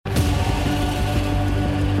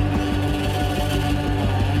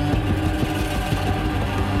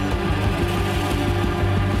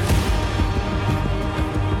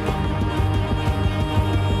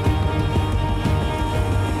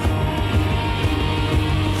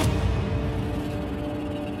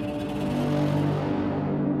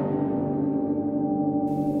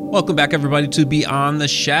Welcome back, everybody, to Beyond the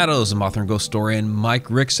Shadows, I'm author and ghost historian Mike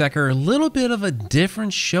Ricksecker. A little bit of a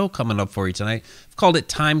different show coming up for you tonight. I've called it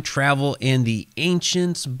Time Travel and the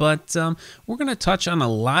Ancients, but we're going to touch on a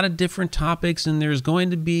lot of different topics, and there's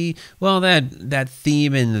going to be, well, that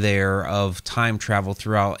theme in there of time travel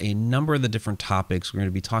throughout a number of the different topics. We're going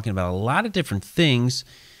to be talking about a lot of different things,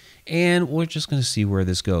 and we're just going to see where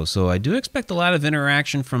this goes. So I do expect a lot of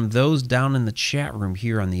interaction from those down in the chat room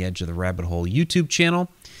here on the Edge of the Rabbit Hole YouTube channel.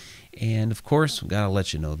 And, of course, we've got to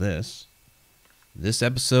let you know this. This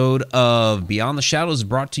episode of Beyond the Shadows is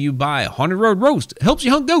brought to you by Haunted Road Roast. It helps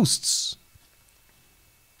you hunt ghosts.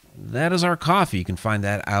 That is our coffee. You can find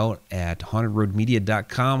that out at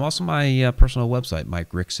hauntedroadmedia.com. Also, my personal website,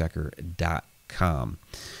 mikericksecker.com.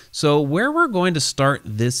 So where we're going to start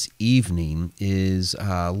this evening is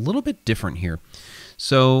a little bit different here.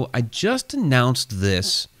 So I just announced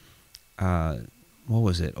this, what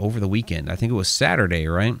was it, over the weekend. I think it was Saturday,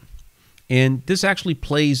 right? And this actually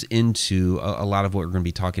plays into a lot of what we're going to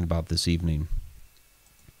be talking about this evening.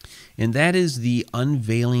 And that is the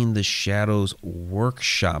Unveiling the Shadows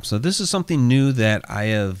workshop. So this is something new that I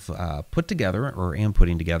have put together, or am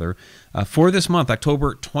putting together, for this month,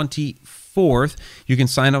 October 24th. You can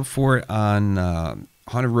sign up for it on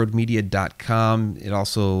hauntedroadmedia.com. It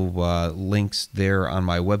also links there on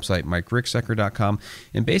my website, mikericksecker.com.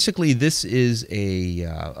 And basically, this is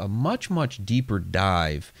a much, much deeper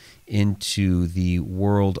dive into the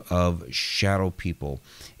world of shadow people.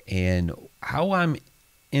 And how I'm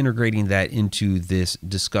integrating that into this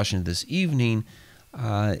discussion this evening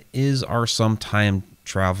are some time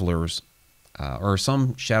travelers, or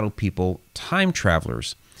some shadow people time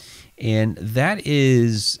travelers. And that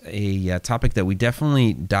is a topic that we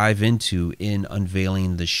definitely dive into in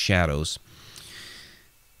Unveiling the Shadows,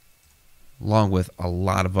 along with a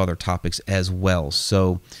lot of other topics as well.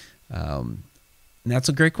 So that's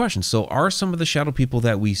a great question. So are some of the shadow people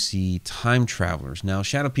that we see time travelers? Now,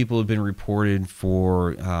 shadow people have been reported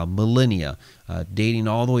for millennia, dating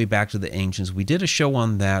all the way back to the ancients. We did a show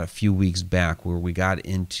on that a few weeks back where we got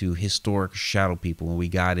into historic shadow people, and we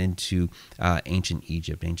got into ancient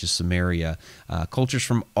Egypt, ancient Sumeria, cultures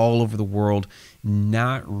from all over the world,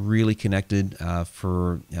 not really connected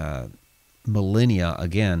for millennia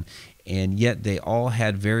again, and yet they all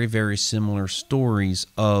had very, very similar stories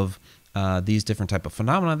of these different type of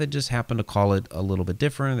phenomena that just happened to call it a little bit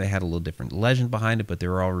different. They had a little different legend behind it, but they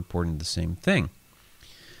were all reporting the same thing.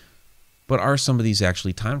 But are some of these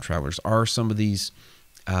actually time travelers? Are some of these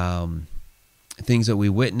things that we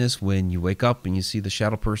witness when you wake up and you see the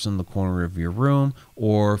shadow person in the corner of your room,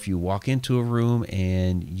 or if you walk into a room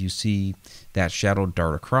and you see that shadow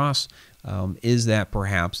dart across, is that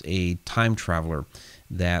perhaps a time traveler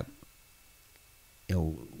that, you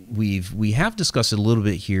know, we have discussed it a little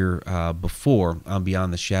bit here before on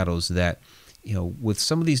Beyond the Shadows, that, you know, with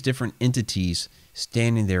some of these different entities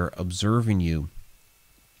standing there observing you,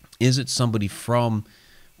 is it somebody from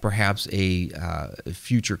perhaps a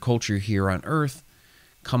future culture here on Earth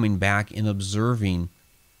coming back and observing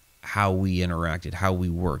how we interacted, how we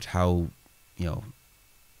worked, how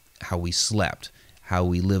we slept, how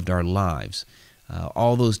we lived our lives,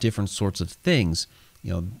 all those different sorts of things?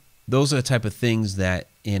 You know, those are the type of things that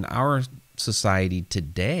in our society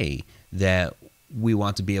today that we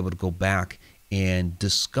want to be able to go back and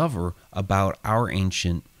discover about our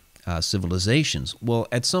ancient civilizations. Well,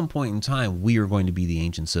 at some point in time, we are going to be the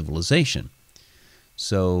ancient civilization.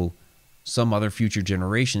 So some other future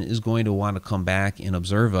generation is going to want to come back and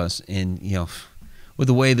observe us. And, you know, with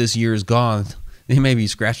the way this year has gone, they may be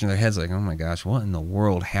scratching their heads like, oh my gosh, what in the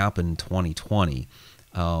world happened in 2020?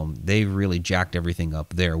 They really jacked everything up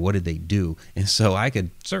there. What did they do? And so I could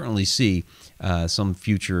certainly see some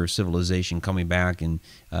future civilization coming back and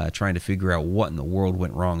trying to figure out what in the world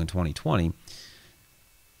went wrong in 2020.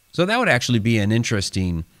 So that would actually be an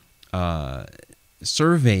interesting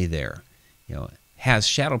survey there. You know, has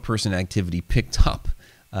shadow person activity picked up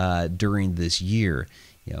during this year?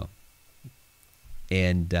 You know,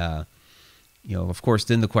 and you know, of course,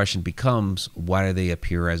 then the question becomes, why do they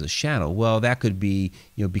appear as a shadow? Well, that could be,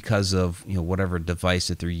 you know, because of, you know, whatever device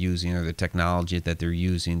that they're using or the technology that they're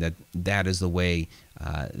using, that is the way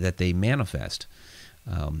that they manifest.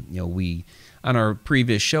 You know, we, on our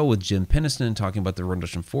previous show with Jim Penniston talking about the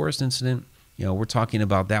Rendlesham Forest incident, you know, we're talking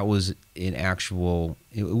about that was an actual,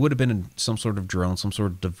 it would have been some sort of drone, some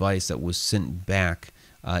sort of device that was sent back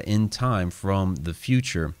in time from the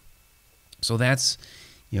future. So that's,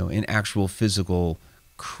 you know, an actual physical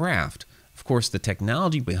craft. Of course, the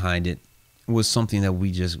technology behind it was something that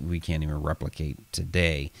we can't even replicate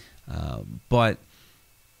today. But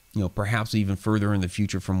perhaps even further in the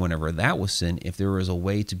future from whenever that was sin, if there was a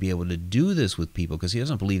way to be able to do this with people, because he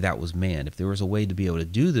doesn't believe that was man. If there was a way to be able to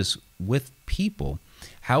do this with people,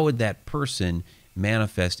 how would that person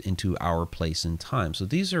manifest into our place and time? So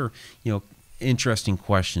these are, interesting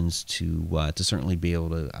questions to certainly be able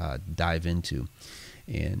to dive into.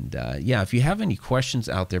 And if you have any questions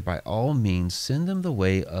out there, by all means, send them the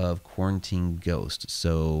way of Quarantine Ghost.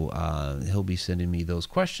 So he'll be sending me those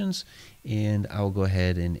questions, and I'll go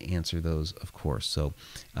ahead and answer those, of course. So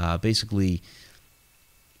basically,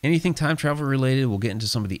 anything time travel related, we'll get into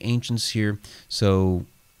some of the ancients here. So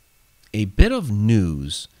a bit of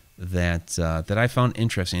news that I found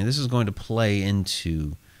interesting, and this is going to play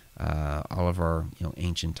into all of our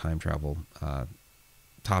ancient time travel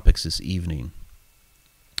topics this evening.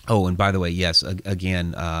 Oh, and by the way, yes,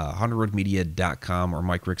 again, HauntedRoadMedia.com or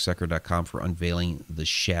MikeRickSecker.com for Unveiling the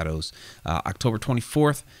Shadows. October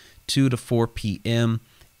 24th, 2 to 4 p.m.,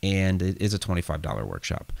 and it is a $25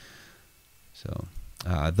 workshop. So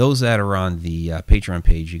those that are on the Patreon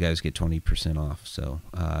page, you guys get 20% off. So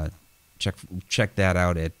check that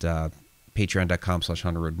out at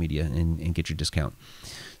patreon.com/HauntedRoadMedia and get your discount.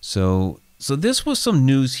 So this was some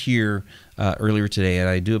news here earlier today, and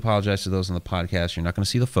I do apologize to those on the podcast. You're not going to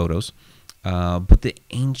see the photos, but the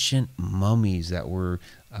ancient mummies that were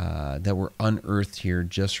unearthed here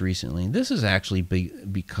just recently. This has actually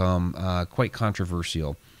become quite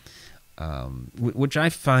controversial, which I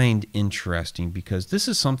find interesting, because this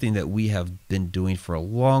is something that we have been doing for a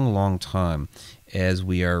long, long time as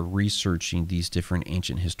we are researching these different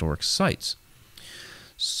ancient historic sites.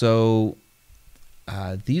 So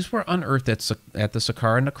these were unearthed at the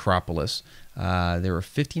Saqqara necropolis. There were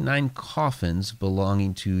 59 coffins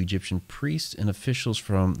belonging to Egyptian priests and officials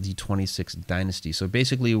from the 26th dynasty. So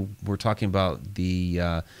basically, we're talking about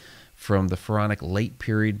from the Pharaonic late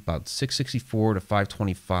period, about 664 to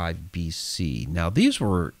 525 BC. Now, these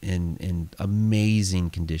were in amazing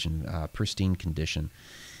condition, pristine condition.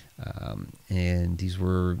 And these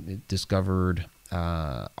were discovered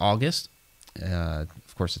August.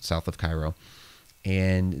 Of course, it's south of Cairo.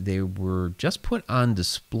 And they were just put on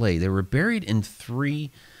display. They were buried in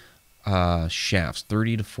 3 shafts,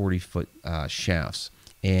 30 to 40 foot shafts.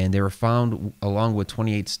 And they were found along with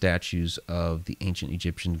 28 statues of the ancient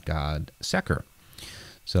Egyptian god Seker.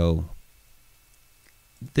 So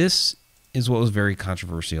this is what was very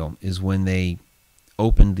controversial, is when they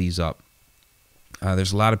opened these up.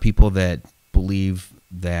 There's a lot of people that believe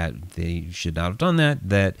that they should not have done that,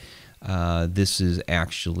 that this is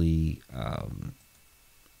actually...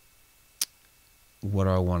 what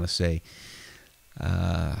do I want to say?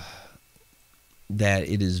 That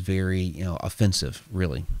it is very, offensive,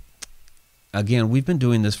 really. Again, we've been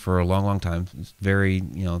doing this for a long, long time. It's very,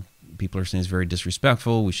 people are saying it's very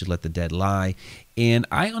disrespectful. We should let the dead lie. And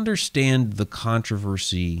I understand the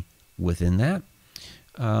controversy within that,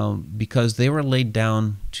 because they were laid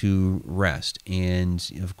down to rest. And,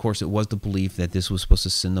 of course, it was the belief that this was supposed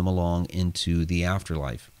to send them along into the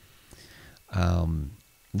afterlife.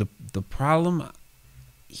 The problem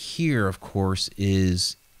here, of course,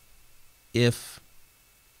 is if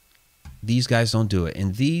these guys don't do it,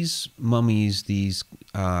 and these mummies, these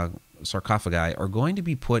sarcophagi, are going to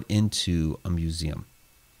be put into a museum.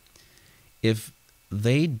 If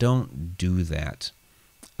they don't do that,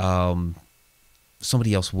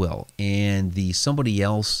 somebody else will, and the somebody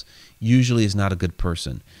else usually is not a good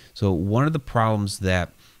person. So one of the problems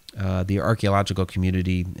that the archaeological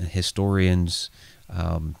community, historians,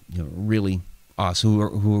 really us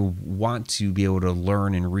who want to be able to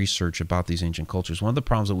learn and research about these ancient cultures, one of the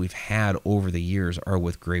problems that we've had over the years are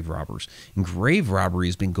with grave robbers. And grave robbery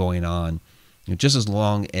has been going on just as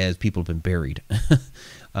long as people have been buried.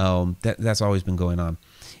 That's always been going on.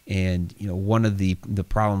 And one of the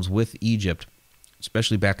problems with Egypt,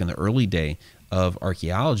 especially back in the early day of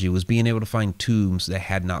archaeology, was being able to find tombs that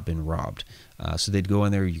had not been robbed. So they'd go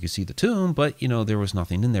in there, you could see the tomb, but there was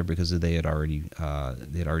nothing in there because they had already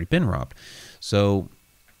been robbed. So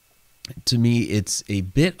to me, it's a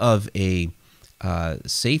bit of a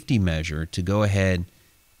safety measure to go ahead,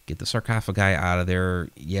 get the sarcophagi out of there.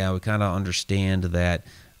 Yeah, we kind of understand that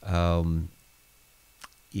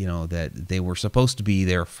that they were supposed to be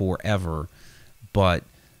there forever, but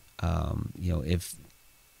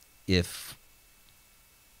if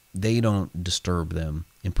they don't disturb them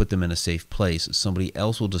and put them in a safe place, somebody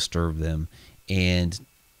else will disturb them and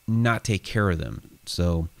not take care of them.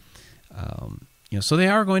 So, so they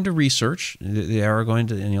are going to research. They are going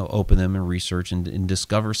to open them and research and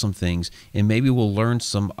discover some things, and maybe we'll learn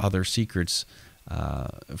some other secrets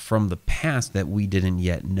from the past that we didn't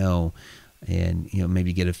yet know. and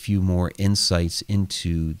maybe get a few more insights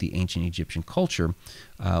into the ancient Egyptian culture,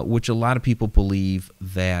 which a lot of people believe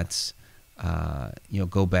that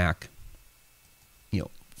go back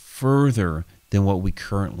further than what we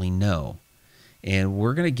currently know. And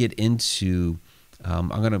we're going to get into I'm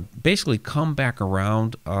going to basically come back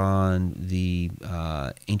around on the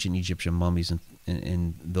ancient Egyptian mummies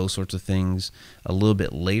and those sorts of things a little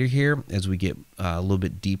bit later here as we get a little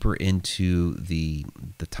bit deeper into the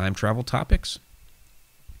time travel topics.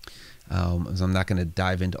 So I'm not going to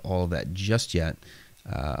dive into all of that just yet.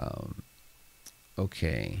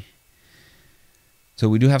 Okay. So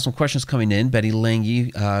we do have some questions coming in. Betty Lange,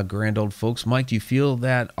 grand old folks. Mike, do you feel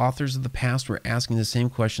that authors of the past were asking the same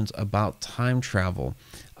questions about time travel?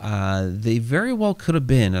 They very well could have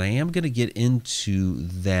been, and I am going to get into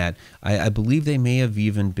that. I believe they may have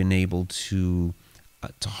even been able to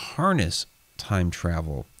harness time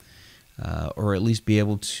travel, or at least be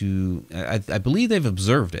able to. I believe they've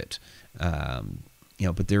observed it,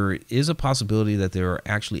 but there is a possibility that they're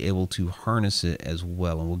actually able to harness it as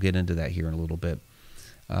well, and we'll get into that here in a little bit.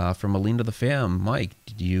 From Alina the Fam, Mike,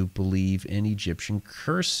 do you believe in Egyptian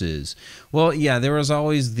curses? Well, yeah, there was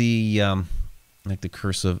always the the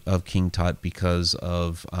curse of King Tut because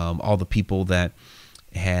of all the people that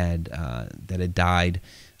had died,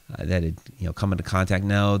 that had come into contact.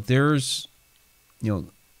 Now there's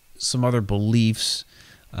some other beliefs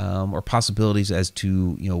or possibilities as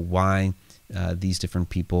to why these different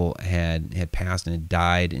people had passed and had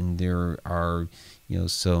died, and there are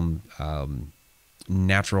some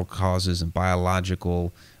natural causes and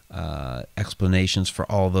biological explanations for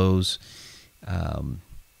all those,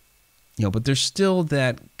 but there's still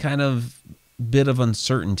that kind of bit of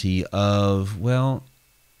uncertainty of, but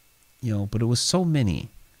it was so many,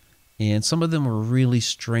 and some of them were really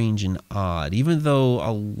strange and odd. Even though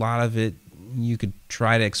a lot of it you could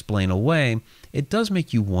try to explain away, it does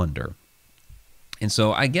make you wonder. And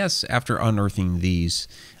so I guess after unearthing these,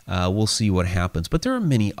 we'll see what happens. But there are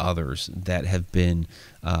many others that have been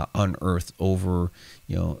unearthed over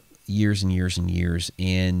years and years and years,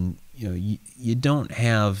 and you don't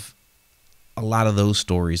have a lot of those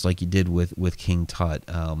stories like you did with King Tut.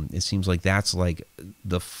 It seems like that's like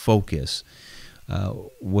the focus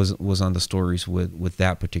was on the stories with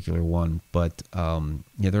that particular one. But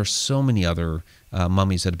there are so many other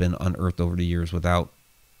mummies that have been unearthed over the years without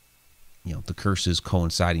the curses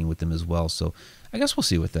coinciding with them as well. So I guess we'll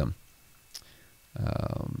see with them.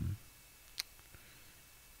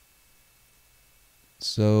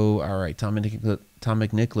 All right, Tom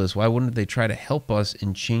McNicholas, why wouldn't they try to help us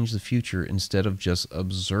and change the future instead of just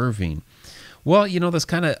observing? Well, it's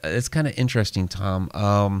kind of interesting,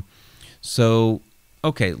 Tom.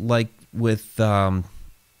 Okay, like with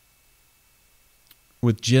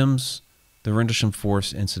Jim's the Rendlesham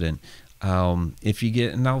Forest incident. If you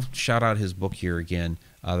get, and I'll shout out his book here again,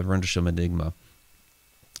 The Rendlesham Enigma.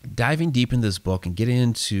 Diving deep in this book and getting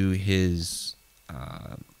into his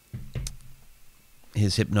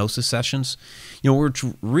hypnosis sessions, we're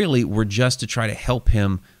just to try to help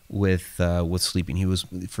him with sleeping. He was,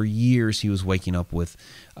 for years, he was waking up with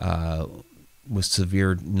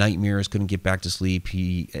severe nightmares, couldn't get back to sleep.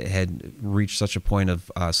 He had reached such a point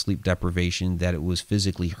of sleep deprivation that it was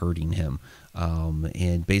physically hurting him.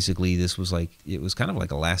 And basically it was kind of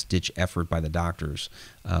like a last-ditch effort by the doctors.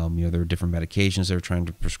 There were different medications they were trying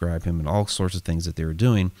to prescribe him and all sorts of things that they were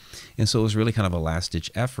doing. And so it was really kind of a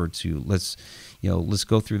last-ditch effort to let's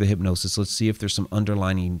go through the hypnosis. Let's see if there's some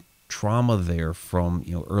underlying trauma there from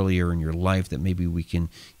earlier in your life that maybe we can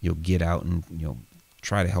get out and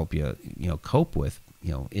try to help you cope with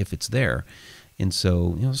if it's there. And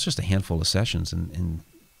so it's just a handful of sessions. And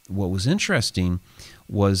what was interesting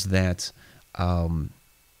was that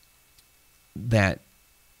that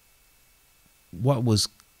what was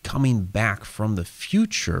coming back from the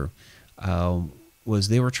future was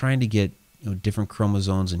they were trying to get different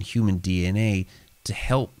chromosomes and human DNA to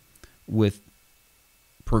help with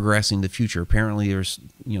progressing the future. Apparently there's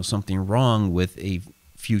something wrong with a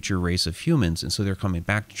future race of humans, and so they're coming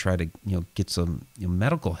back to try to get some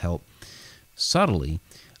medical help subtly,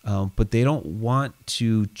 but they don't want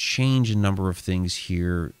to change a number of things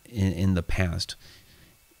here in the past.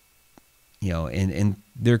 And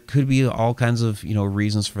there could be all kinds of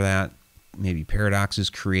reasons for that. Maybe paradoxes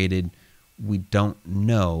created. We don't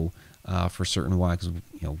know for certain why, because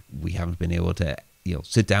we haven't been able to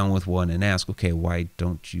sit down with one and ask, okay, why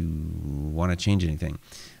don't you want to change anything?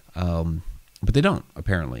 But they don't,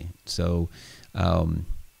 apparently. So,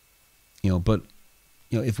 but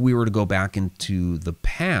if we were to go back into the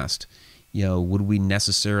past, would we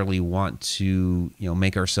necessarily want to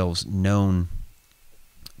make ourselves known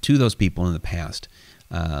to those people in the past.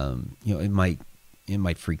 It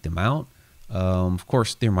might freak them out. Of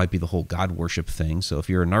course, there might be the whole God worship thing. So if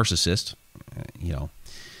you're a narcissist,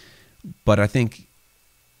 but I think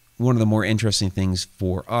one of the more interesting things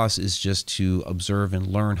for us is just to observe and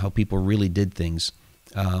learn how people really did things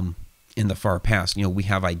in the far past. We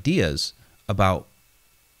have ideas about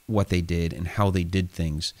what they did and how they did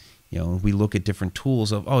things. We look at different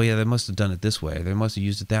tools of, oh yeah, they must have done it this way. They must have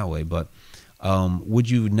used it that way. But would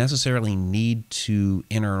you necessarily need to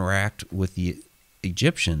interact with the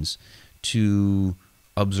Egyptians to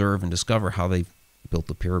observe and discover how they built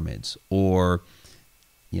the pyramids? Or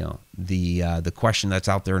the question that's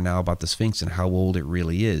out there now about the Sphinx and how old it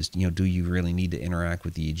really is. Do you really need to interact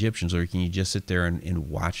with the Egyptians, or can you just sit there and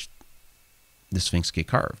watch the Sphinx get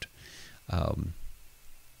carved?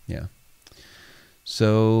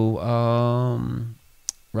 So,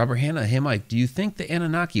 Robert Hanna, hey Mike, do you think the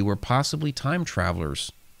Anunnaki were possibly time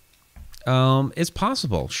travelers? It's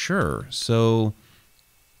possible, sure. So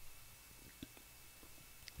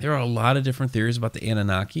there are a lot of different theories about the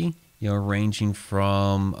Anunnaki, ranging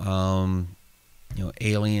from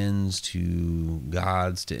aliens to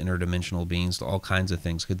gods to interdimensional beings to all kinds of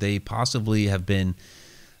things. Could they possibly have been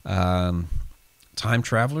time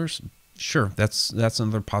travelers? Sure, that's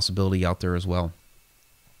another possibility out there as well.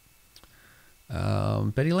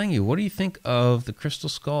 Betty Lange, what do you think of the crystal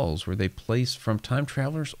skulls? Were they placed from time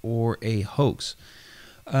travelers or a hoax?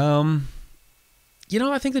 I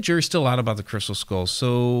think the jury's still out about the crystal skulls.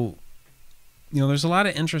 So, there's a lot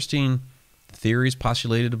of interesting theories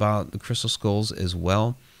postulated about the crystal skulls as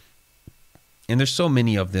well. And there's so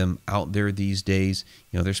many of them out there these days.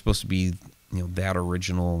 They're supposed to be, that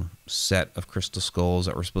original set of crystal skulls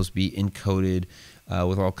that were supposed to be encoded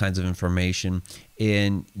with all kinds of information.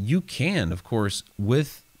 And you can, of course,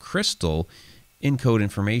 with crystal, encode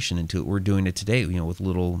information into it. We're doing it today, with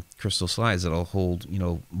little crystal slides that'll hold,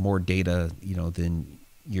 more data, than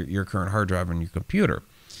your current hard drive on your computer.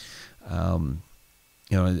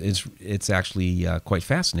 It's actually quite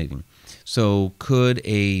fascinating. So could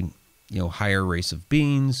a, higher race of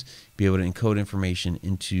beings be able to encode information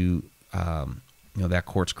into, that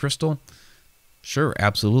quartz crystal? Sure,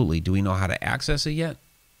 absolutely. Do we know how to access it yet?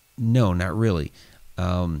 No, not really.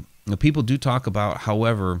 People do talk about,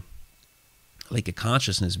 however, like a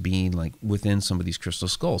consciousness being like within some of these crystal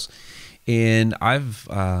skulls. And I've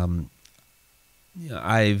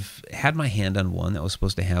had my hand on one that was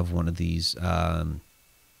supposed to have one of these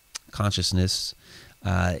consciousness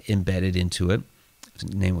embedded into it.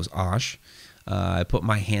 His name was Osh. I put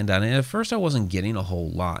my hand on it. At first, I wasn't getting a whole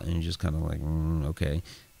lot, and just kind of like, okay.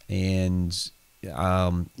 And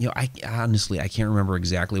I honestly can't remember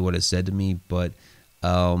exactly what it said to me, but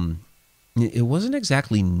it wasn't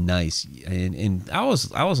exactly nice. And I was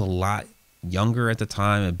a lot younger at the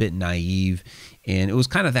time, a bit naive, and it was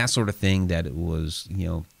kind of that sort of thing that it was,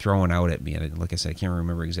 throwing out at me. And like I said, I can't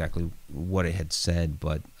remember exactly what it had said,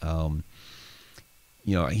 but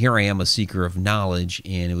here I am, a seeker of knowledge,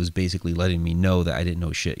 and it was basically letting me know that I didn't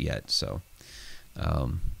know shit yet. So,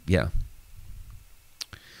 yeah.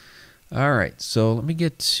 All right, so let me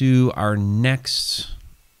get to our next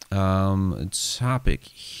topic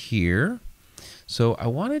here. So I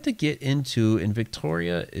wanted to get into, and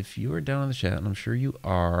Victoria, if you are down in the chat, and I'm sure you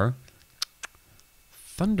are,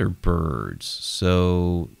 Thunderbirds.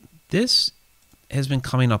 So this has been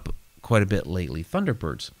coming up quite a bit lately,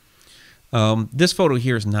 Thunderbirds. This photo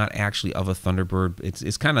here is not actually of a Thunderbird.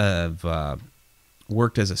 It's kind of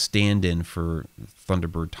worked as a stand-in for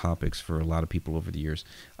Thunderbird topics for a lot of people over the years.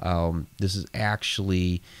 This is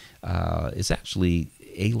actually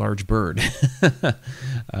a large bird,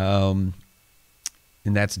 and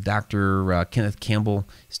that's Dr. Kenneth Campbell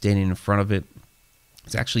standing in front of it.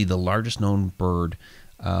 It's actually the largest known bird,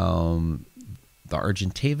 the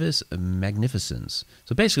Argentavis magnificens.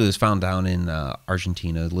 So basically, it was found down in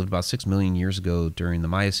Argentina. It lived about 6 million years ago during the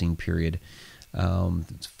Miocene period.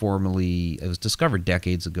 It was discovered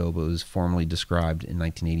decades ago, but it was formally described in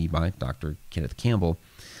 1980 by Dr. Kenneth Campbell.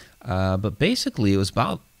 But basically, it was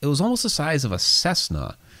almost the size of a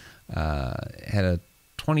Cessna. It had a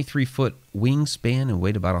 23-foot wingspan and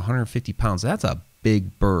weighed about 150 pounds. That's a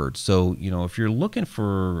big bird. So, if you're looking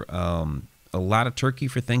for a lot of turkey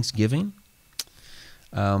for Thanksgiving,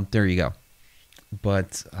 there you go.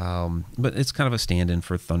 But it's kind of a stand-in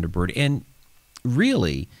for Thunderbird. And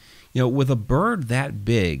really, with a bird that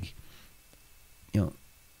big,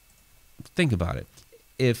 think about it.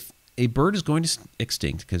 If a bird is going to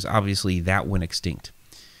extinct, because obviously that went extinct,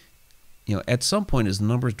 at some point as the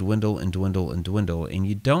numbers dwindle and dwindle and dwindle, and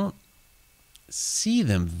you don't see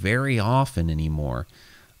them very often anymore,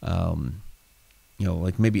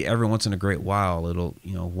 like maybe every once in a great while, it'll,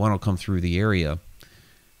 one will come through the area.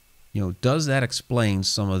 Does that explain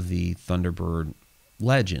some of the Thunderbird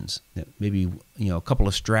legends? That maybe, a couple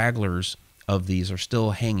of stragglers of these are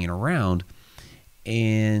still hanging around,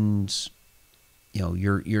 and,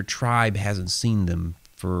 your tribe hasn't seen them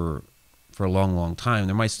for a long, long time.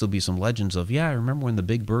 There might still be some legends of, I remember when the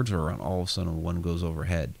big birds were around, all of a sudden one goes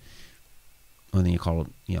overhead. And then you call it,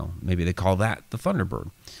 maybe they call that the Thunderbird.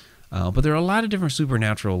 But there are a lot of different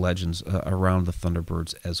supernatural legends around the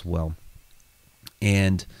Thunderbirds as well.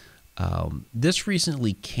 And this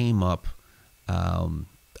recently came up. And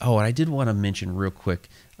I did want to mention real quick,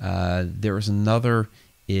 there was another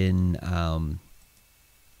in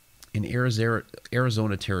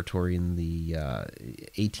Arizona territory in the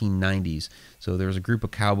 1890s. So there was a group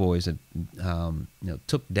of cowboys that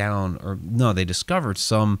took down, they discovered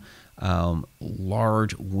some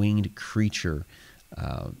large winged creature.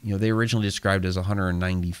 They originally described it as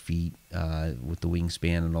 190 feet with the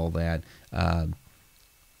wingspan and all that.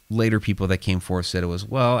 Later people that came forth said it was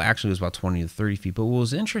about 20 to 30 feet. But what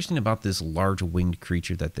was interesting about this large winged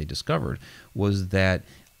creature that they discovered was that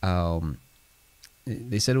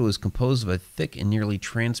they said it was composed of a thick and nearly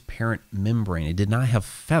transparent membrane. It did not have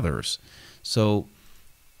feathers. So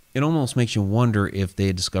it almost makes you wonder if they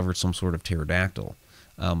had discovered some sort of pterodactyl.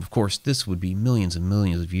 Of course, this would be millions and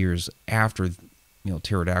millions of years after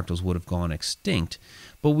pterodactyls would have gone extinct.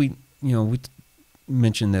 But we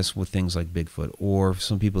mention this with things like Bigfoot, or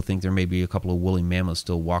some people think there may be a couple of woolly mammoths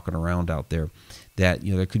still walking around out there, that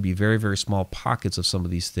there could be very, very small pockets of some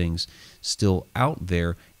of these things still out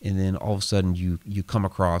there, and then all of a sudden you come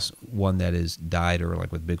across one that has died, or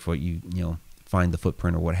like with Bigfoot, you find the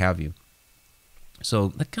footprint or what have you. So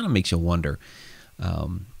that kind of makes you wonder,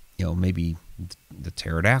 maybe the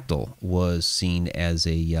pterodactyl was seen as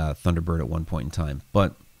a Thunderbird at one point in time.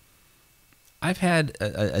 But I've had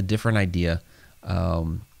a different idea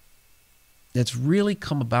that's really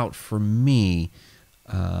come about for me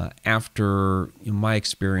after my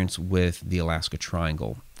experience with the Alaska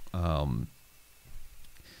Triangle.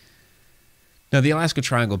 Now, the Alaska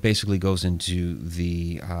Triangle basically goes into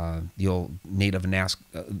the old Native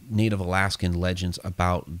Alaskan legends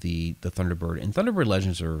about the Thunderbird, and Thunderbird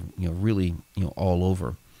legends are really all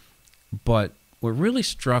over. But what really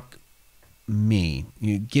struck me,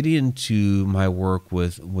 getting into my work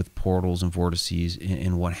with portals and vortices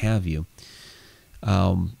and what have you,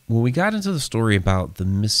 when we got into the story about the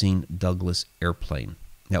missing Douglas airplane,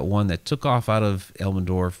 that one that took off out of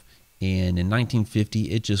Elmendorf, and in 1950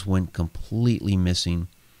 it just went completely missing.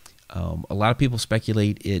 A lot of people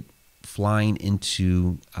speculate it flying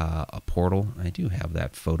into a portal. I do have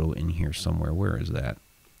that photo in here somewhere. Where is that?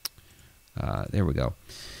 There we go.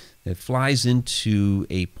 It flies into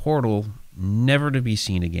a portal, never to be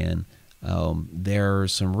seen again.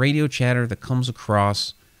 There's some radio chatter that comes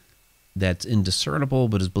across that's indiscernible,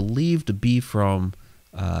 but is believed to be from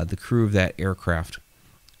the crew of that aircraft.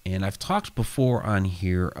 And I've talked before on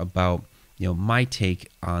here about my take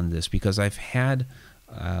on this, because I've had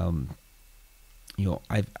I've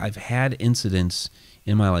had incidents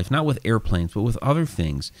in my life, not with airplanes, but with other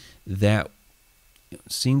things that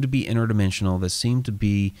seem to be interdimensional, that seem to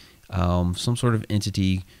be some sort of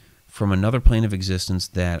entity from another plane of existence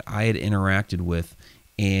that I had interacted with.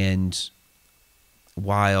 And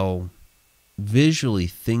while visually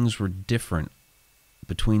things were different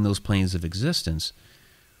between those planes of existence,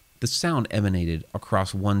 the sound emanated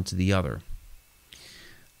across one to the other.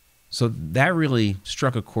 So that really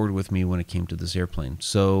struck a chord with me when it came to this airplane.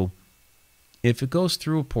 So if it goes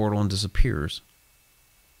through a portal and disappears,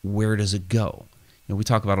 where does it go? We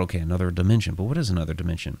talk about, okay, another dimension, but what is another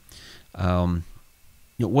dimension?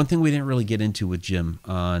 One thing we didn't really get into with Jim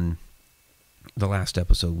on the last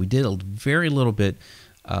episode, we did a very little bit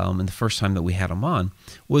in the first time that we had him on,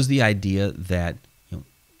 was the idea that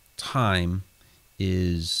time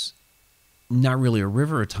is not really a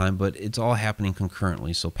river of time, but it's all happening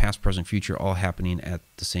concurrently. So past, present, future, all happening at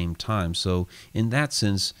the same time. So in that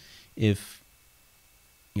sense, if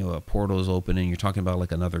a portal is open and you're talking about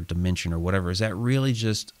like another dimension or whatever, is that really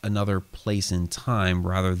just another place in time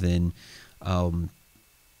rather than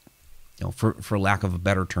for lack of a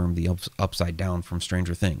better term, the upside down from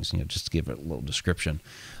Stranger Things, just to give it a little description.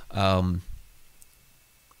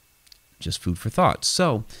 Just food for thought.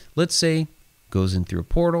 So let's say goes in through a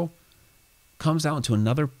portal, comes out into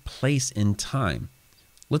another place in time.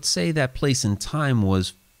 Let's say that place in time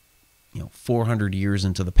was 400 years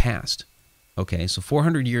into the past. Okay, so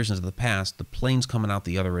 400 years into the past, the plane's coming out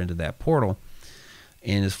the other end of that portal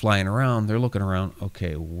and is flying around. They're looking around.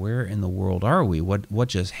 Okay, where in the world are we? What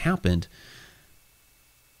just happened?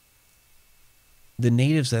 the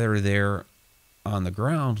natives that are there on the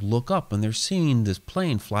ground look up and they're seeing this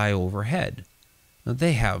plane fly overhead. Now,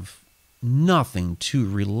 they have nothing to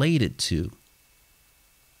relate it to.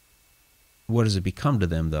 What does it become to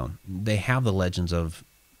them, though? They have the legends of,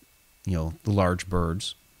 the large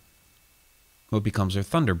birds. What becomes their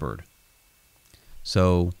Thunderbird?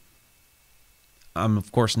 So, I'm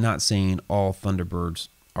of course not saying all Thunderbirds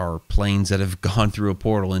are planes that have gone through a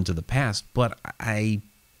portal into the past, but I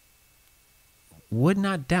would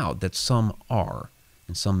not doubt that some are,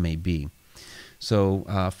 and some may be.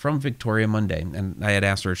 So from Victoria Monday, and I had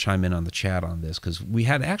asked her to chime in on the chat on this because we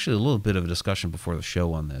had actually a little bit of a discussion before the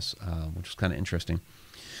show on this, which was kind of interesting.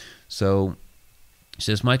 So she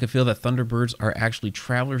says, Mike, I feel that Thunderbirds are actually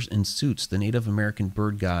travelers in suits. The Native American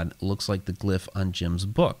bird god looks like the glyph on Jim's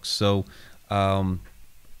book. So,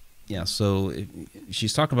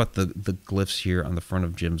 she's talking about the glyphs here on the front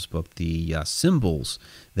of Jim's book, the symbols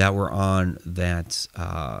that were on that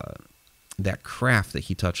craft that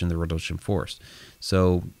he touched in the Rhododendron Forest.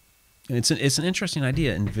 So it's an interesting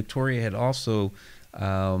idea. And Victoria had also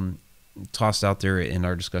tossed out there in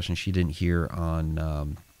our discussion, she didn't hear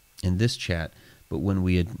on in this chat, but when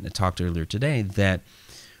we had talked earlier today, that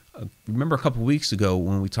remember a couple weeks ago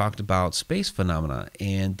when we talked about space phenomena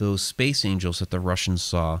and those space angels that the Russians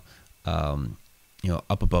saw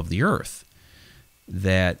up above the Earth,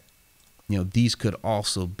 that these could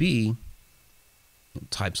also be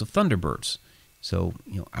types of Thunderbirds. So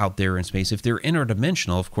out there in space, if they're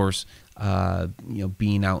interdimensional, of course,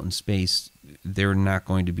 being out in space, they're not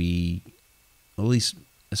going to be, at least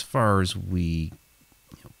as far as we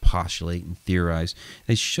postulate and theorize,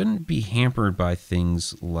 they shouldn't be hampered by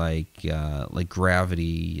things like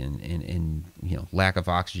gravity and lack of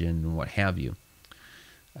oxygen and what have you.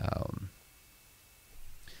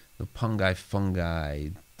 The fungi,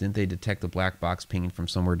 didn't they detect the black box pinging from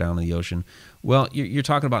somewhere down in the ocean? Well, you're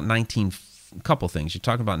talking about couple things. You're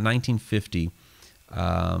talking about 1950.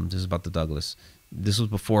 This is about the Douglas. This was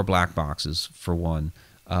before black boxes, for one.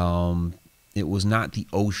 It was not the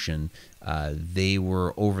ocean. They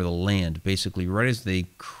were over the land. Basically, right as they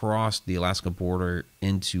crossed the Alaska border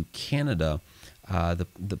into Canada,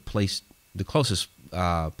 the closest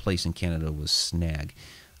place in Canada was Snag.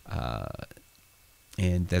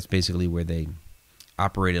 And that's basically where they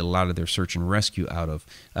operated a lot of their search and rescue out of.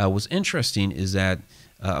 What's interesting is that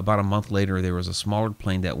about a month later, there was a smaller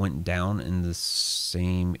plane that went down in the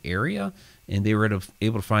same area, and they were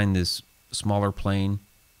able to find this smaller plane.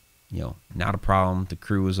 Not a problem. The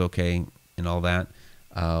crew was okay and all that.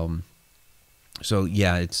 So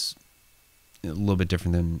yeah, it's a little bit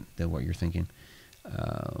different than what you're thinking.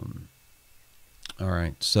 All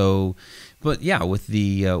right. So, but yeah, with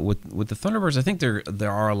the Thunderbirds, I think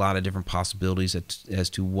there are a lot of different possibilities as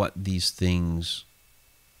to what these things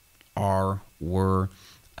were.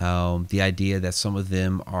 The idea that some of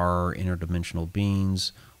them are interdimensional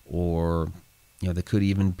beings, or they could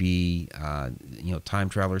even be time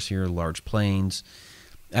travelers here, large planes.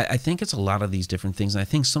 I think it's a lot of these different things, and I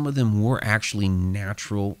think some of them were actually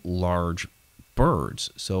natural large birds.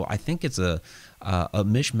 So I think it's a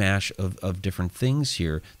mishmash of different things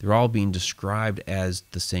here. They're all being described as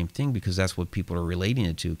the same thing because that's what people are relating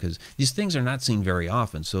it to, because these things are not seen very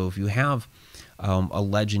often. So if you have a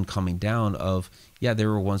legend coming down of, there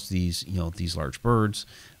were once these large birds,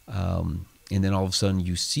 and then all of a sudden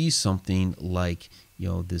you see something like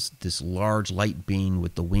this large light being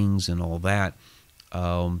with the wings and all that,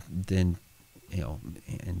 then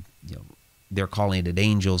they're calling it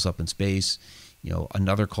angels up in space.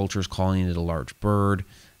 Another culture is calling it a large bird,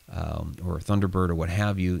 or a thunderbird, or what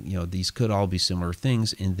have you. These could all be similar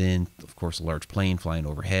things. And then, of course, a large plane flying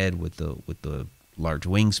overhead with the large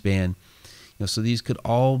wingspan. So these could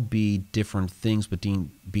all be different things, but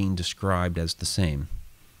being described as the same,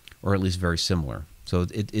 or at least very similar. So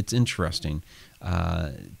it's interesting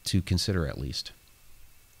to consider, at least.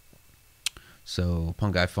 So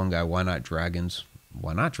fungi, why not dragons?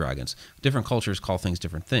 Why not dragons? Different cultures call things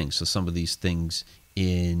different things. So some of these things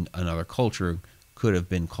in another culture could have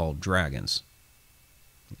been called dragons.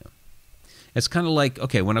 It's kind of like,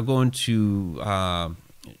 okay, when I go into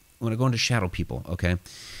shadow people, okay,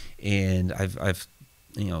 and I've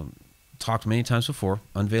talked many times before,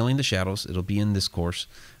 unveiling the shadows. It'll be in this course.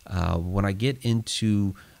 When I get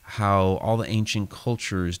into how all the ancient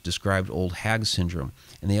cultures described old hag syndrome,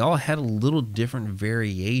 and they all had a little different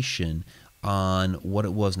variation on what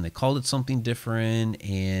it was, and they called it something different,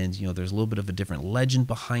 and there's a little bit of a different legend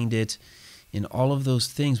behind it and all of those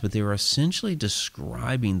things, but they were essentially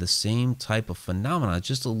describing the same type of phenomena,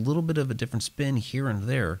 just a little bit of a different spin here and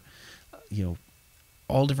there.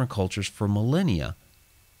 All different cultures for millennia.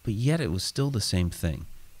 but yet it was still the same thing.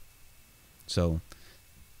 So,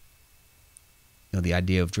 the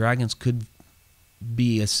idea of dragons could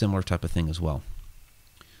be a similar type of thing as well.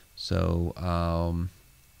 So,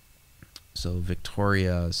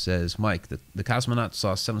 Victoria says, Mike, the cosmonauts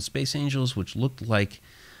saw 7 space angels, which looked like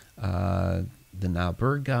the now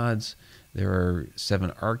bird gods. There are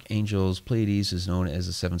 7 archangels. Pleiades is known as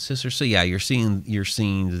the 7 sisters. So yeah, you're seeing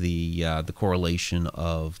the correlation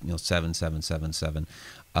of 7, 7, 7, 7,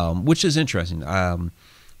 which is interesting. I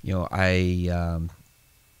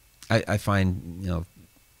find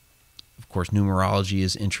of course numerology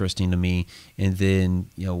is interesting to me, and then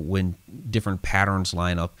when different patterns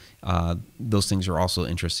line up, those things are also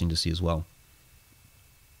interesting to see as well.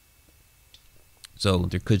 So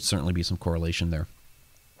there could certainly be some correlation there.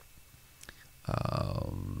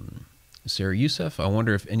 Sarah Youssef, I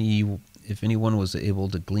wonder if anyone was able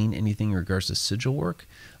to glean anything in regards to sigil work.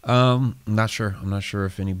 I'm not sure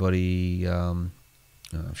if anybody. I'm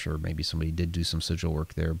sure maybe somebody did do some sigil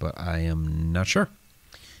work there, but I am not sure.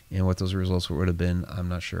 And what those results would have been, I'm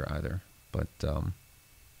not sure either. But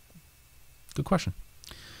good question.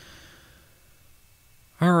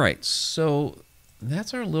 All right, so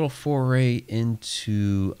that's our little foray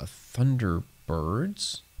into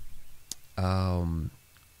Thunderbirds.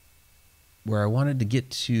 Where I wanted to get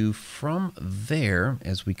to from there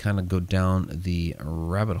as we kind of go down the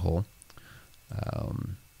rabbit hole.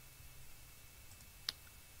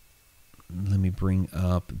 Let me bring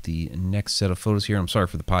up the next set of photos here. I'm sorry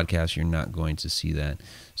for the podcast, you're not going to see that.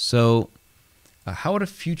 So, how would a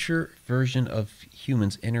future version of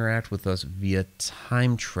humans interact with us via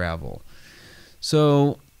time travel?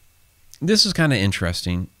 So, this is kind of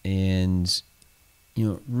interesting, and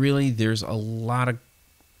really there's a lot of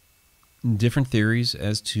different theories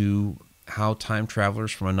as to how time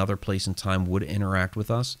travelers from another place in time would interact with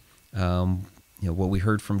us. What we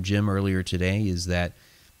heard from Jim earlier today is that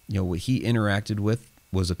what he interacted with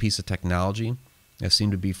was a piece of technology that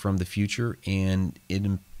seemed to be from the future, and it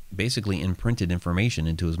basically imprinted information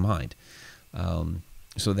into his mind.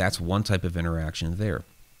 So that's one type of interaction there.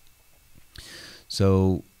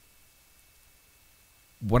 So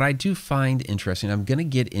what I do find interesting, I'm going to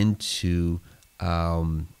get into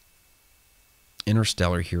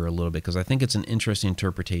Interstellar here a little bit, because I think it's an interesting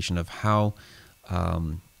interpretation of how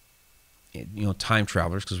time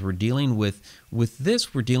travelers, because we're dealing with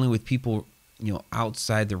people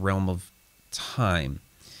outside the realm of time,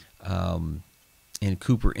 and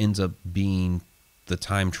Cooper ends up being the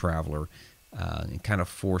time traveler and kind of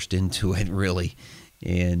forced into it, really.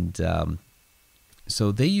 And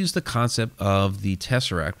so they use the concept of the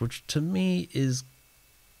Tesseract, which to me is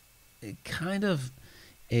kind of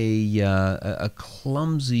a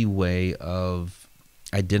clumsy way of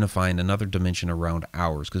identifying another dimension around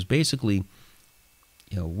ours, because basically,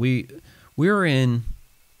 we're in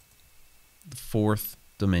the 4th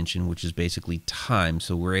dimension, which is basically time.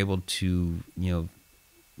 So we're able to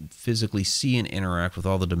physically see and interact with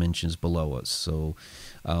all the dimensions below us. So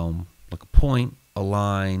like a point, a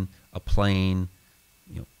line, a plane,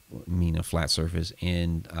 mean a flat surface,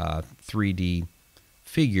 and 3D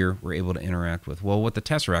figure we're able to interact with. Well, what the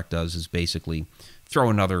Tesseract does is basically throw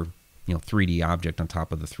another 3D object on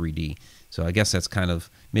top of the 3D. So I guess that's kind of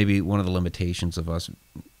maybe one of the limitations of us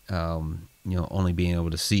only being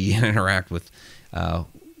able to see and interact with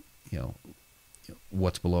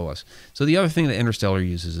what's below us. So the other thing that Interstellar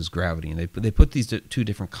uses is gravity, and they put these two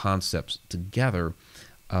different concepts together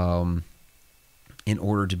in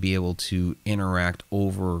order to be able to interact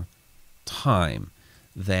over time.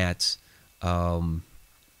 That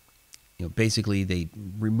basically they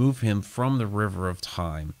remove him from the river of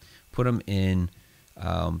time, put him in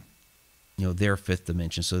their 5th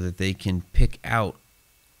dimension, so that they can pick out.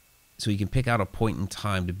 So he can pick out a point in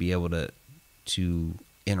time to be able to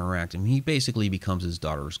interact. And he basically becomes his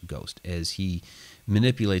daughter's ghost as he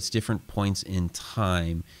manipulates different points in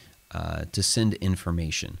time to send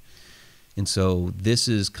information. And so this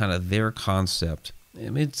is kind of their concept. I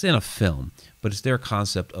mean, it's in a film, but it's their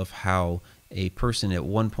concept of how a person at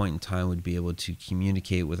one point in time would be able to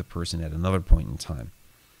communicate with a person at another point in time.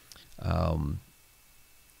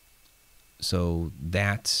 So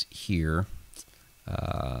that here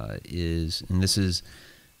is, and this is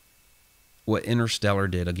what Interstellar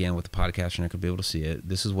did, again, with the podcast, you're not going to be able to see it.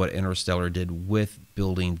 This is what Interstellar did with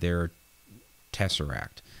building their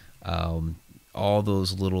Tesseract. All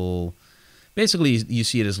those little, basically you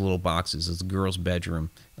see it as little boxes. It's a girl's bedroom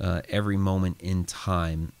every moment in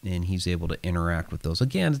time, and he's able to interact with those.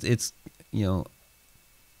 Again, it's,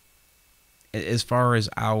 as far as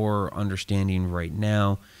our understanding right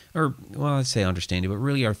now, or well, I'd say understanding, but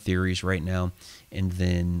really our theories right now, and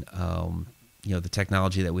then the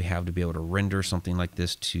technology that we have to be able to render something like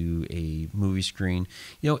this to a movie screen,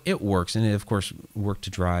 it works, and it of course worked to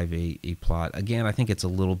drive a plot. Again, I think it's a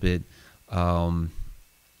little bit,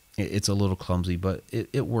 it's a little clumsy, but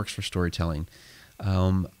it works for storytelling.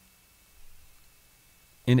 And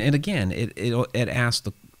again, it asks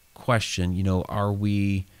the question, are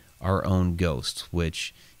we our own ghosts?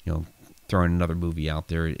 Which, throwing another movie out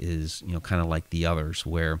there is, kind of like The Others,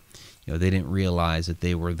 where, they didn't realize that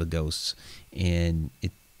they were the ghosts, and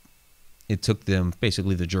it took them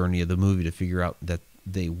basically the journey of the movie to figure out that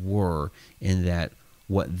they were, and that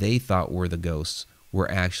what they thought were the ghosts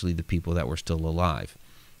were actually the people that were still alive.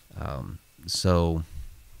 So,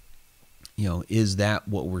 is that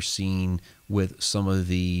what we're seeing with some of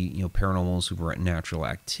the, paranormal supernatural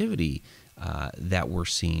activity that we're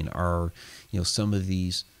seeing? Are, some of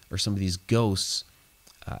these ghosts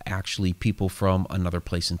actually people from another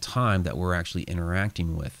place in time that we're actually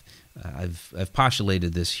interacting with? I've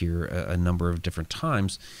postulated this here a number of different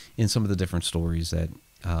times in some of the different stories that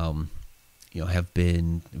have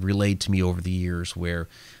been relayed to me over the years, where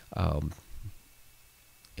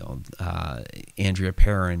Andrea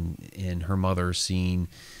Perron and her mother seeing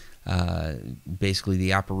basically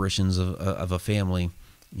the apparitions of a family,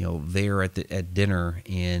 there at dinner,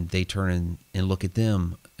 and they turn and look at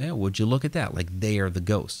them. Yeah, would you look at that? Like, they are the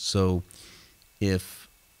ghosts. So if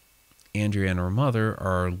Andrea and her mother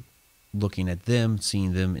are looking at them,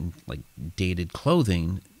 seeing them in like dated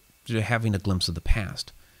clothing, they're having a glimpse of the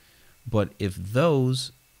past. But if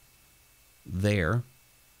those there,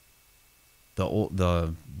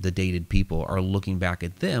 the dated people, are looking back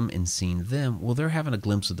at them and seeing them, well, they're having a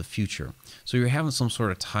glimpse of the future. So you're having some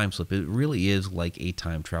sort of time slip. It really is like a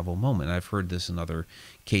time travel moment. I've heard this in other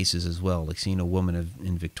cases as well, like seeing a woman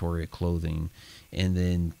in Victoria clothing, and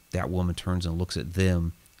then that woman turns and looks at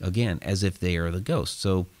them again as if they are the ghost.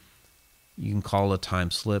 So you can call it a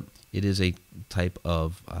time slip. It is a type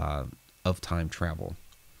of time travel.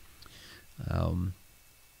 But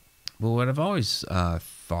what I've always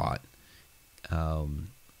thought,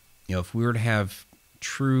 if we were to have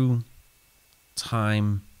true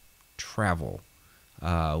time travel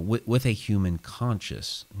with a human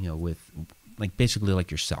conscious, with like basically like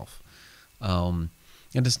yourself, and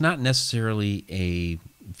it's not necessarily a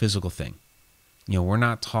physical thing. We're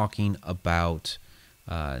not talking about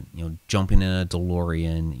jumping in a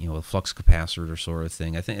DeLorean, a flux capacitor sort of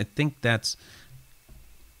thing. I think that's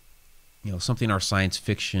something our science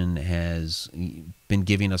fiction has been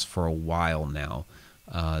giving us for a while now,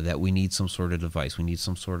 that we need some sort of device, we need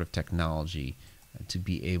some sort of technology to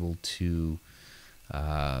be able to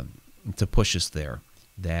push us there.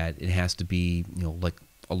 That it has to be, like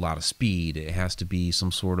a lot of speed. It has to be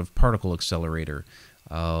some sort of particle accelerator.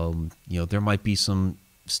 There might be some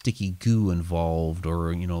sticky goo involved,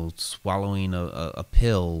 or swallowing a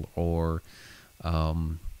pill, or a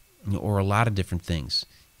lot of different things.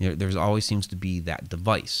 There's always seems to be that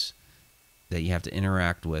device that you have to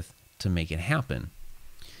interact with to make it happen.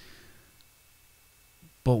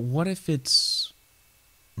 But what if it's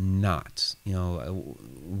not?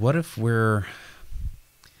 What if we're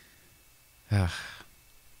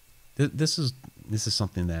this is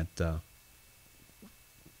something that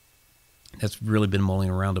that's really been mulling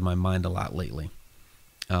around in my mind a lot lately,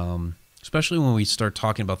 especially when we start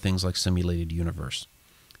talking about things like simulated universe.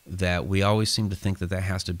 That we always seem to think that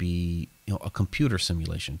has to be a computer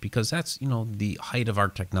simulation, because that's the height of our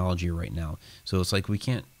technology right now. So it's like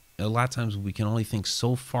a lot of times we can only think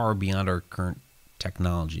so far beyond our current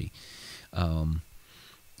technology.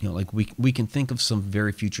 Like we can think of some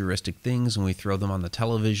very futuristic things, and we throw them on the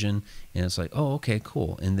television, and it's like, oh, okay,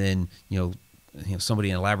 cool. And then somebody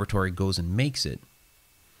in a laboratory goes and makes it.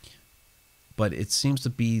 But it seems to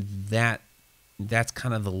be that's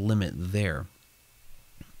kind of the limit there.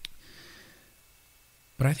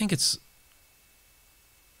 But I think it's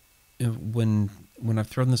when I've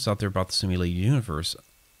thrown this out there about the simulated universe,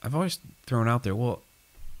 I've always thrown out there, well,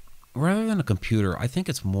 rather than a computer, I think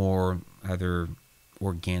it's more either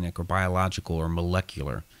organic or biological or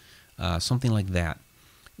molecular, something like that.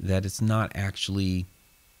 That it's not actually,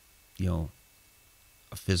 a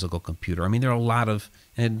physical computer. I mean, there are a lot of,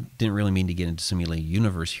 and I didn't really mean to get into simulated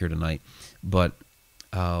universe here tonight, but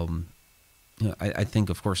I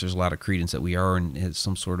think, of course, there's a lot of credence that we are in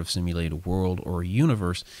some sort of simulated world or a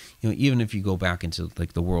universe. Even if you go back into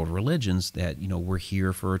like the world religions, that we're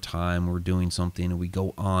here for a time, we're doing something, and we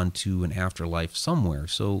go on to an afterlife somewhere.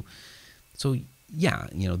 So yeah,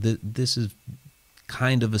 this is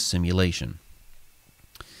kind of a simulation.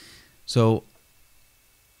 So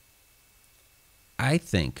I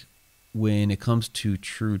think when it comes to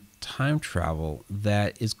true time travel,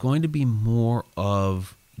 that it's going to be more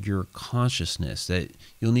of your consciousness, that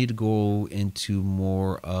you'll need to go into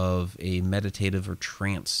more of a meditative or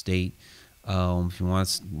trance state. If you want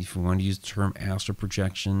to use the term astral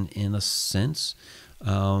projection in a sense,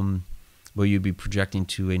 where you'd be projecting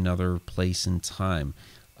to another place in time.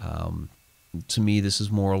 To me, this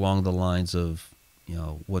is more along the lines of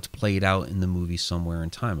what's played out in the movie Somewhere in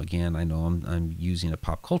Time. Again, I know I'm using a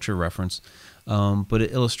pop culture reference, but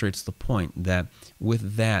it illustrates the point that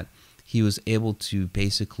with that, he was able to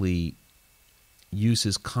basically use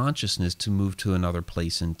his consciousness to move to another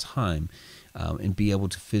place in time, and be able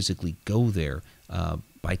to physically go there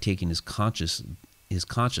by taking his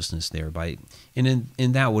consciousness there. And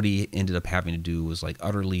in that, what he ended up having to do was like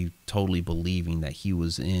utterly, totally believing that he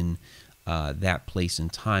was in that place in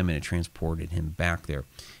time, and it transported him back there.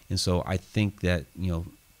 And so I think that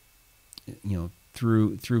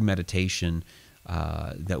through meditation,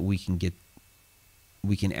 that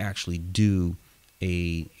we can actually do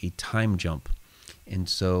a time jump. And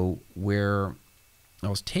so where I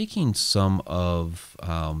was taking some of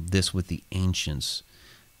this with the ancients,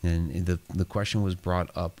 and the question was brought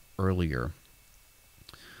up earlier,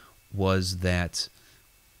 was that,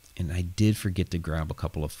 and I did forget to grab a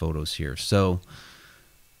couple of photos here. So,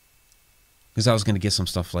 because I was going to get some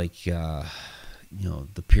stuff like,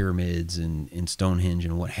 the pyramids and Stonehenge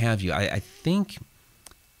and what have you. I think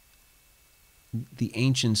the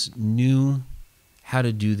ancients knew how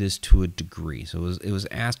to do this to a degree. So it was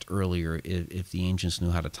asked earlier if the ancients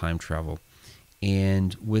knew how to time travel.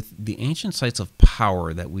 And with the ancient sites of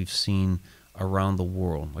power that we've seen around the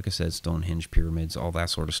world, like I said, Stonehenge, pyramids, all that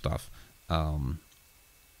sort of stuff,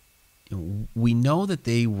 we know that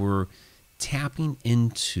they were tapping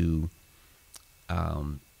into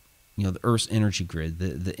the Earth's energy grid,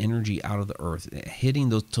 the energy out of the Earth, hitting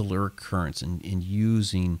those telluric currents and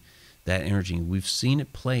using that energy. We've seen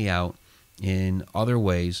it play out in other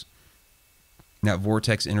ways. That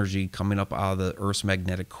vortex energy coming up out of the Earth's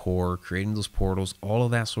magnetic core, creating those portals, all of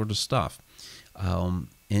that sort of stuff. And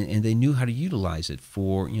they knew how to utilize it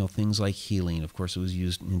for things like healing. Of course, it was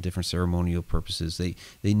used in different ceremonial purposes.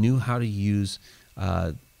 They knew how to use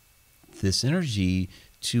this energy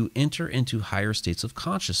to enter into higher states of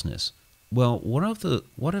consciousness. Well, what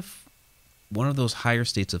if one of those higher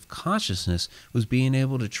states of consciousness was being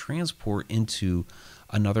able to transport into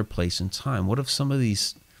another place in time? What if some of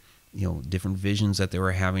these different visions that they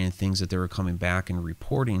were having and things that they were coming back and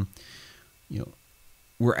reporting,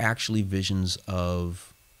 were actually visions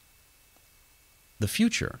of the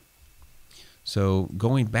future? So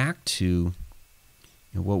going back to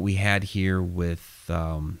what we had here with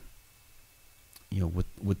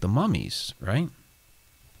with the mummies, right?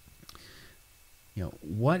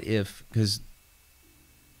 What if, because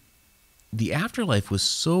the afterlife was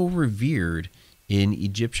so revered in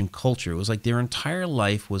Egyptian culture, it was like their entire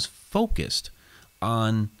life was focused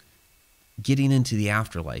on getting into the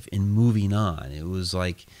afterlife and moving on. It was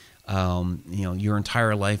like, your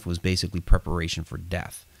entire life was basically preparation for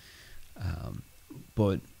death.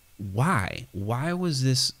 But why? Why was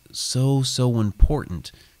this so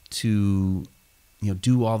important to,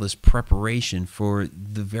 do all this preparation for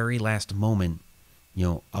the very last moment,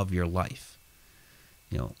 of your life?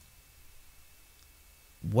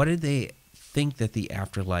 What did they think that the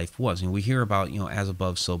afterlife was? And we hear about, as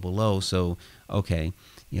above, so below. So, okay,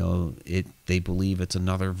 they believe it's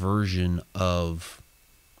another version of,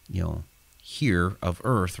 here of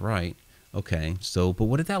Earth, right? Okay, so, but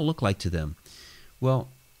what did that look like to them? Well,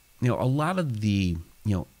 a lot of the,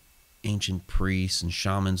 ancient priests and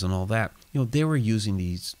shamans and all that, they were using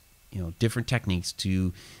these, different techniques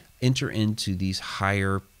to enter into these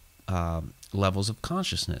higher levels of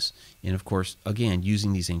consciousness. And of course, again,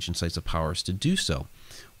 using these ancient sites of powers to do so.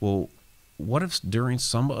 Well, what if during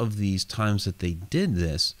some of these times that they did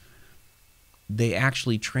this, they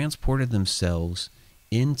actually transported themselves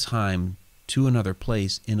in time to another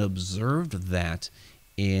place and observed that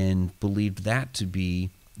and believed that to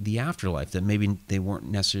be the afterlife, that maybe they weren't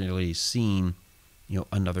necessarily seeing,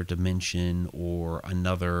 another dimension or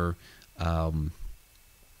another,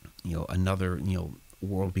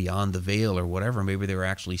 world beyond the veil or whatever. Maybe they were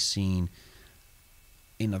actually seeing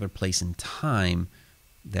another place in time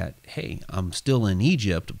that, hey, I'm still in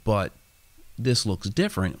Egypt, but this looks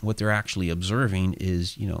different. What they're actually observing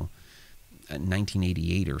is,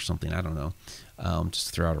 1988 or something. I don't know. Just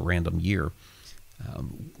throw out a random year.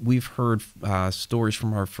 We've heard stories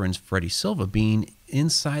from our friend Freddie Silva being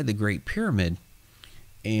inside the Great Pyramid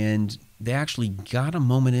And they actually got a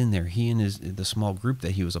moment in there. He and the small group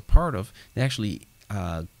that he was a part of, they actually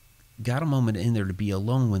got a moment in there to be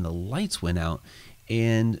alone when the lights went out.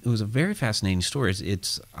 And it was a very fascinating story.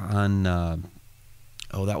 It's on,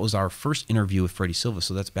 that was our first interview with Freddie Silva.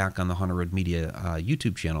 So that's back on the Haunted Road Media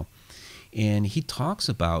YouTube channel. And he talks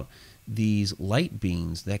about these light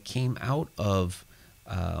beams that came out of,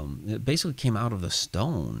 it basically came out of the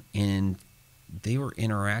stone, and they were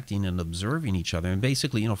interacting and observing each other. And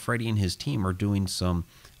basically, Freddie and his team are doing some,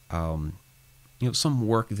 some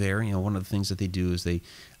work there. One of the things that they do is they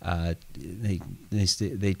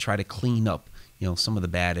try to clean up, some of the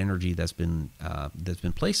bad energy that's been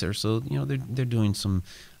placed there. So, they're doing some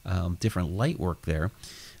different light work there,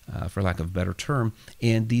 for lack of a better term.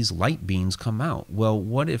 And these light beams come out. Well,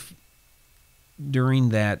 what if during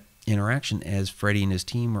that interaction, as Freddie and his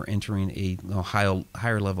team are entering a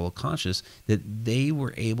higher level of conscious, that they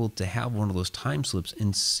were able to have one of those time slips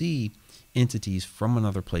and see entities from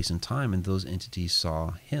another place in time, and those entities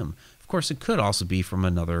saw him. Of course, it could also be from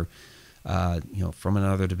another, from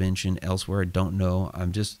another dimension elsewhere. I don't know.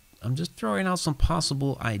 I'm just throwing out some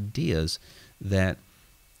possible ideas that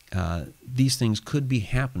these things could be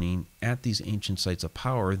happening at these ancient sites of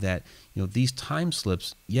power, that, these time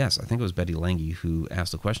slips, yes, I think it was Betty Lange who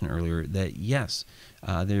asked the question earlier, that yes,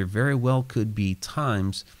 there very well could be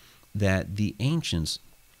times that the ancients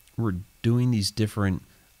were doing these different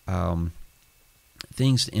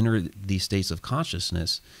things to enter these states of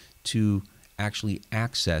consciousness to actually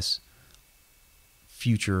access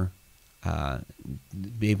future,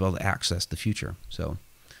 be able to access the future. So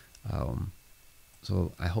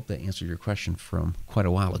I hope that answered your question from quite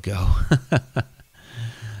a while ago.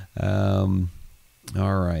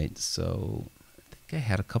 All right, so I think I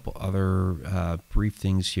had a couple other brief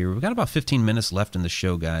things here. We've got about 15 minutes left in the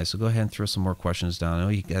show, guys, so go ahead and throw some more questions down. I know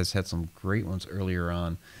you guys had some great ones earlier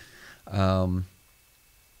on.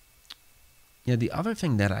 The other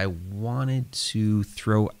thing that I wanted to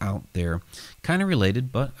throw out there, kind of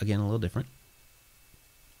related, but again, a little different.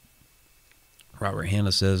 Robert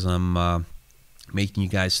Hanna says, I'm making you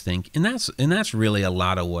guys think, and that's really a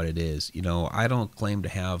lot of what it is. I don't claim to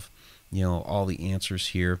have, all the answers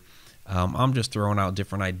here. I'm just throwing out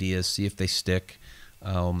different ideas, see if they stick.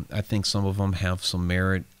 I think some of them have some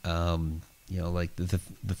merit. Like the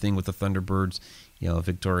thing with the Thunderbirds,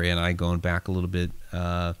 Victoria and I going back a little bit,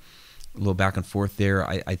 a little back and forth there.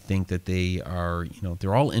 I think that they are,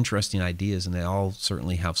 they're all interesting ideas, and they all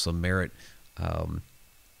certainly have some merit.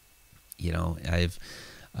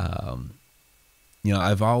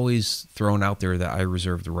 I've always thrown out there that I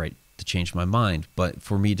reserve the right to change my mind, but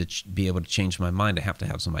for me to be able to change my mind, I have to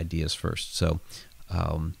have some ideas first. So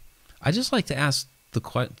I just like to ask the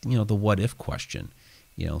what if question.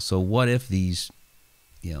 So what if these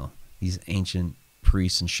ancient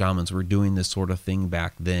priests and shamans were doing this sort of thing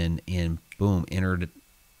back then, and boom, entered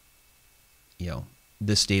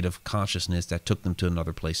this state of consciousness that took them to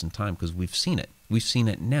another place in time, because we've seen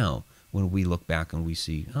it now when we look back and we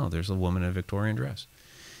see, oh, there's a woman in a Victorian dress.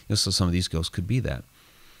 So some of these ghosts could be that.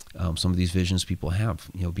 Some of these visions people have,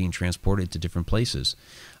 being transported to different places.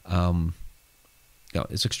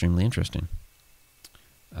 It's extremely interesting.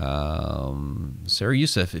 Sarah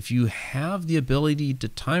Youssef, if you have the ability to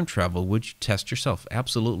time travel, would you test yourself?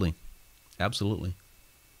 Absolutely. Absolutely.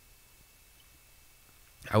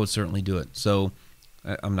 I would certainly do it. So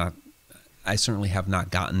I certainly have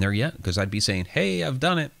not gotten there yet, because I'd be saying, hey, I've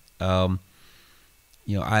done it.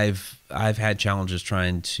 I've had challenges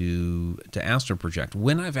trying to astral project.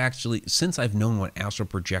 Since I've known what astral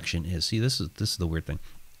projection is, see, this is the weird thing.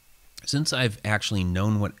 Since I've actually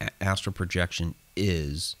known what astral projection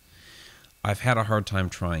is, I've had a hard time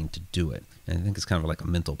trying to do it. And I think it's kind of like a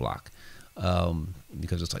mental block,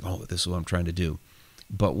 because it's like, oh, this is what I'm trying to do.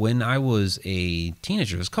 But when I was a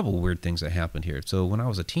teenager, there's a couple of weird things that happened here. So when I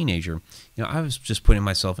was a teenager, I was just putting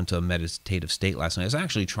myself into a meditative state last night. I was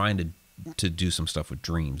actually trying to do some stuff with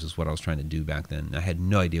dreams, is what I was trying to do back then. I had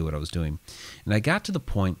no idea what I was doing. And I got to the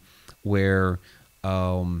point where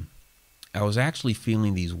I was actually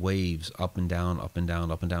feeling these waves up and down, up and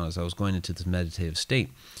down, up and down as I was going into this meditative state.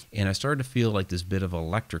 And I started to feel like this bit of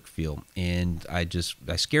electric feel. And I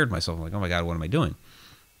scared myself. I'm like, oh my God, what am I doing?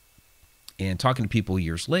 And talking to people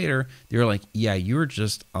years later, they were like, yeah, you were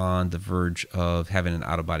just on the verge of having an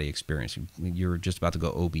out-of-body experience. You were just about to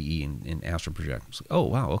go OBE and astral project. I was like, oh,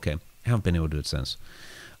 wow, okay. I haven't been able to do it since.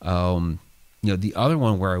 The other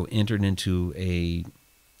one where I entered into a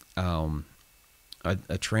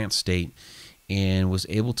trance state and was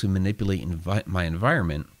able to manipulate my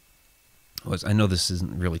environment was, I know this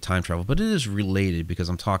isn't really time travel, but it is related because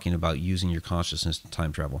I'm talking about using your consciousness to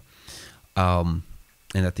time travel.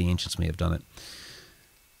 and that the ancients may have done it.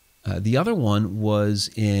 The other one was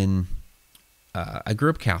I grew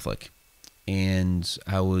up Catholic, and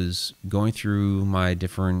I was going through my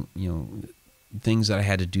different, things that I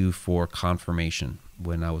had to do for confirmation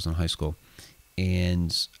when I was in high school.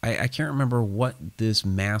 And I can't remember what this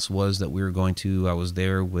mass was that we were going to. I was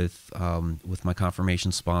there with my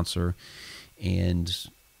confirmation sponsor, and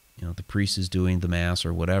the priest is doing the mass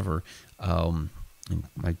or whatever. And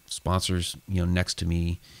my sponsor's next to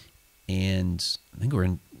me, and I think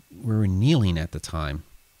we were kneeling at the time,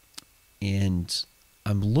 and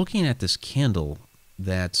I'm looking at this candle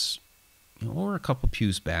that's over a couple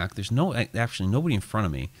pews back. There's actually nobody in front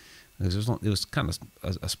of me because it was kind of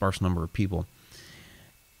a sparse number of people.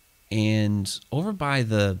 And over by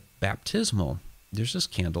the baptismal, there's this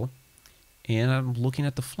candle, and I'm looking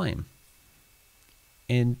at the flame,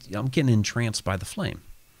 and I'm getting entranced by the flame.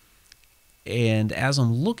 And as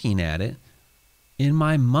I'm looking at it, in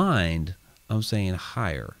my mind, I'm saying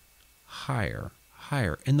higher, higher,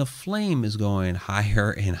 higher. And the flame is going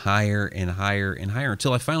higher and higher and higher and higher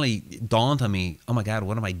until I finally dawned on me, oh my God,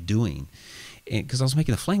 what am I doing? Because I was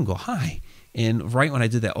making the flame go high. And right when I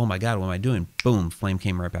did that, oh my God, what am I doing? Boom, flame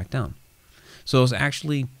came right back down. So it was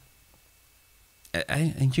actually, I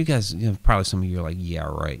think you guys, probably some of you are like, yeah,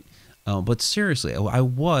 right. But seriously, I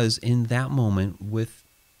was in that moment with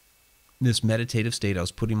this meditative state I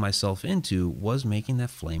was putting myself into, was making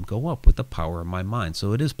that flame go up with the power of my mind.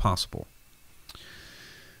 So it is possible.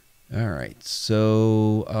 All right.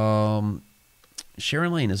 So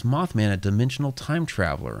Sharon Lane, is Mothman a dimensional time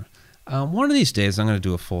traveler? One of these days, I'm going to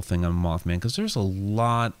do a full thing on Mothman because there's a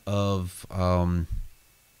lot of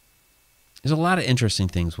interesting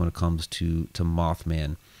things when it comes to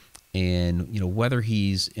Mothman, and whether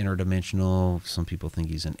he's interdimensional. Some people think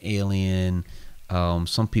he's an alien.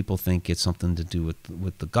 Some people think it's something to do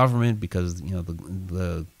with the government because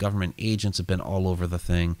the government agents have been all over the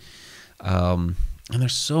thing. And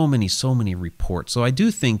there's so many reports. So I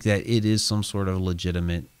do think that it is some sort of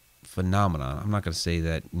legitimate phenomenon. I'm not going to say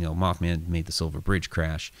that Mothman made the Silver Bridge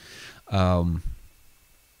crash, but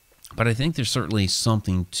I think there's certainly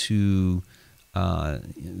something to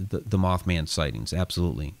the Mothman sightings,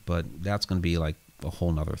 absolutely. But that's going to be like a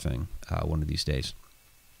whole nother thing one of these days.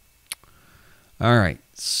 All right,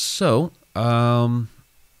 so the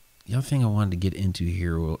other thing I wanted to get into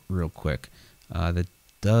here real quick that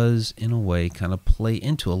does in a way kind of play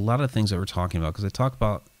into a lot of things that we're talking about, because I talk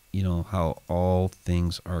about how all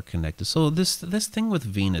things are connected. So this thing with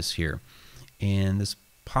Venus here and this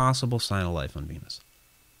possible sign of life on Venus.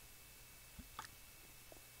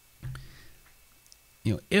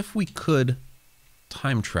 If we could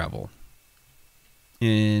time travel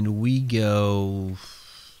and we go,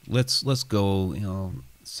 let's go,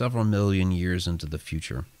 several million years into the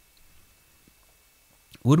future,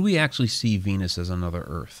 would we actually see Venus as another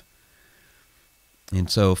Earth? And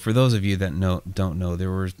so for those of you that don't know,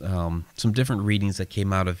 there were some different readings that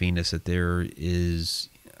came out of Venus that there is,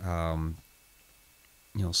 some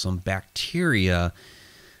bacteria.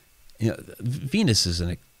 Venus is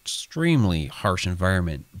an extremely harsh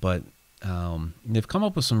environment, but they've come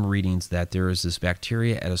up with some readings that there is this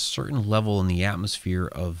bacteria at a certain level in the atmosphere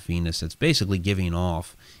of Venus that's basically giving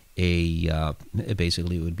off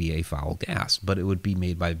basically it would be a foul gas, but it would be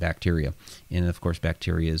made by bacteria, and of course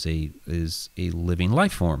bacteria is a living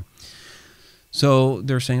life form. So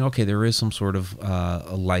they're saying, okay, there is some sort of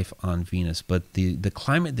a life on Venus, but the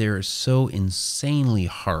climate there is so insanely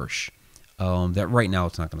harsh that right now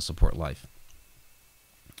it's not going to support life.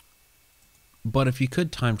 But if you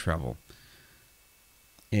could time travel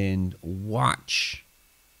and watch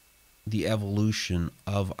the evolution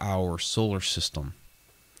of our solar system,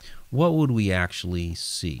 what would we actually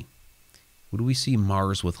see? Would we see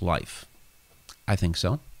Mars with life? I think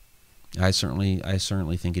so. I certainly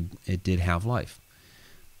think it did have life.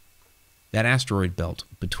 That asteroid belt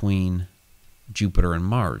between Jupiter and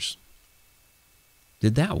Mars,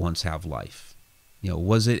 did that once have life?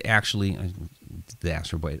 Was it actually, did the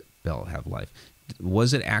asteroid belt have life?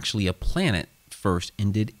 Was it actually a planet first,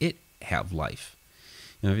 and did it have life?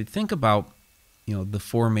 If you think about the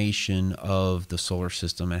formation of the solar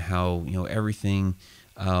system and how everything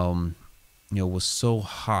was so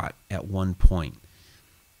hot at one point,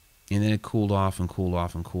 and then it cooled off and cooled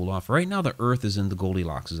off and cooled off. Right now the Earth is in the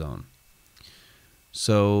Goldilocks zone.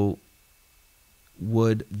 So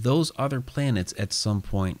would those other planets at some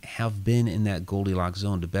point have been in that Goldilocks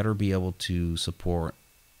zone to better be able to support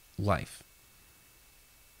life?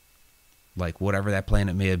 Like whatever that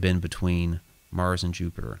planet may have been between Mars and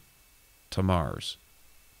Jupiter, to Mars,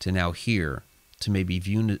 to now here, to maybe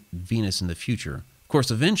Venus in the future. Of course,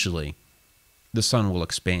 eventually, the sun will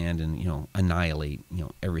expand and annihilate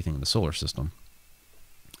everything in the solar system.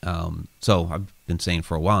 So I've been saying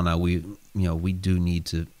for a while now, we do need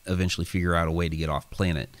to eventually figure out a way to get off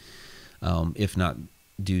planet, if not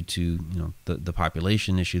due to the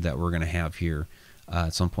population issue that we're going to have here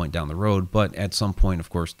at some point down the road. But at some point, of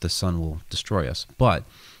course, the sun will destroy us. But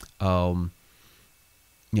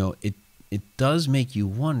it does make you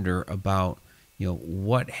wonder about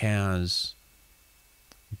what has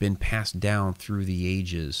been passed down through the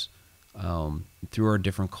ages, through our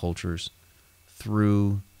different cultures,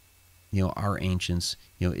 through our ancients.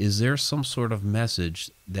 Is there some sort of message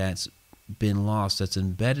that's been lost, that's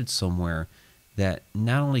embedded somewhere, that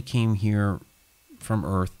not only came here from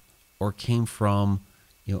Earth or came from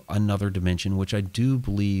another dimension, which I do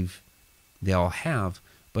believe they all have,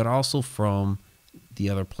 but also from the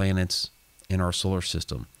other planets in our solar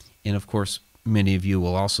system? And of course, many of you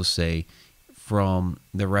will also say from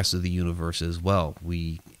the rest of the universe as well.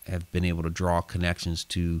 We have been able to draw connections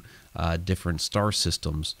to different star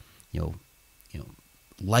systems,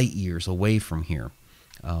 light years away from here.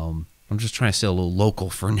 I'm just trying to stay a little local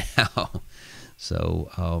for now. So,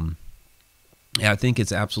 I think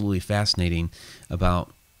it's absolutely fascinating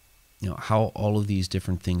about how all of these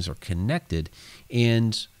different things are connected.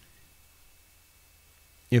 And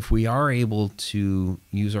if we are able to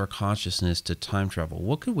use our consciousness to time travel,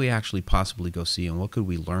 what could we actually possibly go see, and what could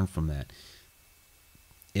we learn from that?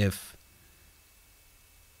 If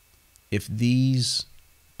these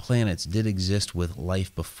planets did exist with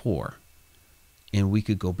life before, and we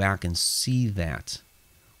could go back and see that,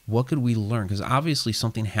 what could we learn? Because obviously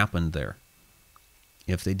something happened there.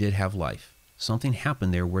 If they did have life, something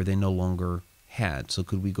happened there where they no longer had. So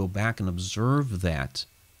could we go back and observe that?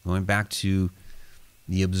 Going back to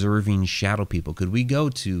the observing shadow people, could we be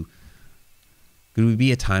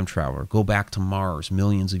a time traveler, go back to Mars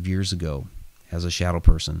millions of years ago as a shadow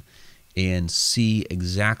person and see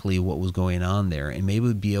exactly what was going on there, and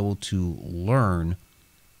maybe be able to learn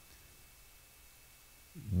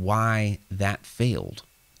why that failed,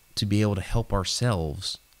 to be able to help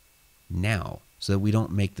ourselves now so that we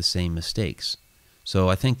don't make the same mistakes. So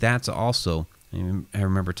I think that's also, I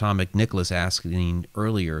remember Tom McNicholas asking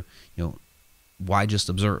earlier, why just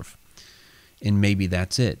observe? And maybe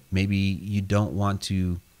that's it. Maybe you don't want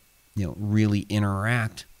to, really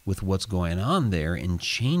interact with what's going on there and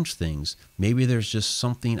change things. Maybe there's just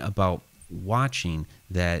something about watching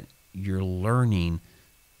that you're learning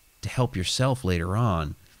to help yourself later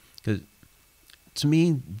on. Because to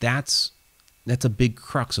me, that's a big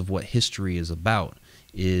crux of what history is about,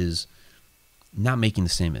 is not making the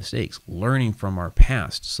same mistakes, learning from our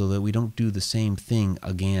past so that we don't do the same thing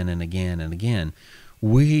again and again and again.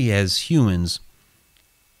 We as humans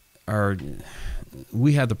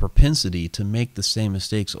we have the propensity to make the same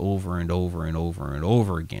mistakes over and over and over and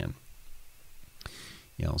over again.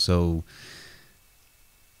 So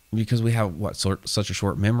because we have such a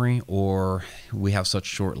short memory, or we have such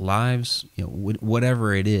short lives,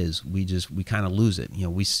 whatever it is, we kind of lose it.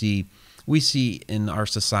 We see in our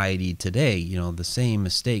society today, the same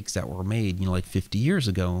mistakes that were made, like 50 years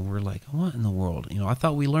ago, and we're like, what in the world? I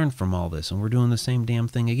thought we learned from all this, and we're doing the same damn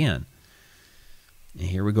thing again. And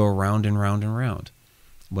here we go round and round and round.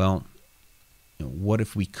 Well, what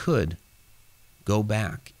if we could go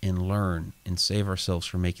back and learn and save ourselves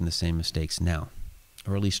from making the same mistakes now,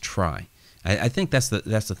 or at least try? I think that's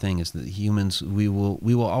the thing, is that humans, we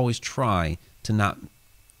will always try to not.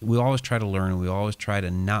 We always try to learn, and we always try to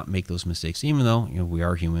not make those mistakes, even though we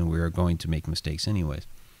are human. We are going to make mistakes anyways.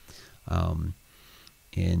 I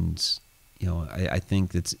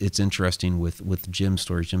think it's interesting with Jim's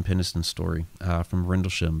story, Jim Penniston's story from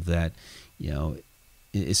Rendlesham, that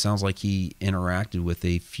it sounds like he interacted with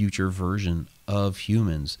a future version of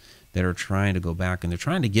humans that are trying to go back, and they're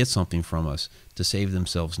trying to get something from us to save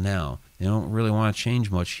themselves now. They don't really want to change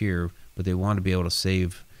much here, but they want to be able to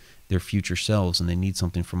save their future selves, and they need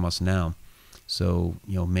something from us now. So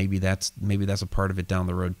maybe that's a part of it down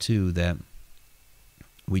the road too, that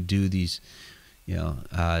we do these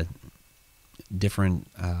different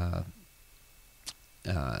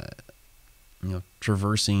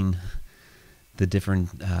traversing the different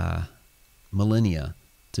millennia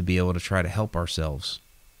to be able to try to help ourselves.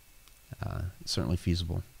 Certainly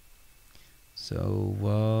feasible. So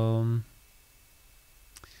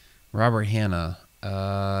Robert Hanna,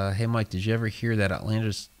 hey Mike, did you ever hear that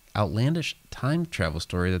outlandish time travel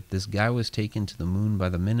story that this guy was taken to the moon by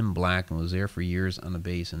the Men in Black and was there for years on the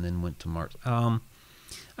base and then went to Mars?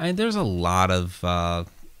 There's a lot of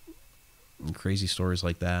crazy stories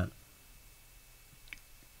like that.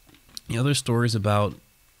 There's stories about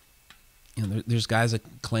there's guys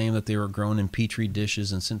that claim that they were grown in petri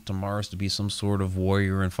dishes and sent to Mars to be some sort of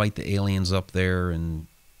warrior and fight the aliens up there. And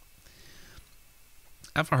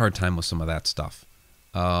I have a hard time with some of that stuff.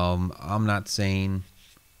 I'm not saying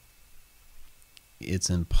it's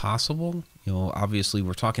impossible. Obviously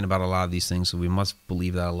we're talking about a lot of these things, so we must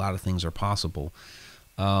believe that a lot of things are possible.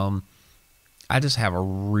 I just have a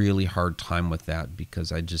really hard time with that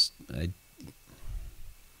because I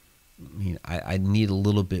need a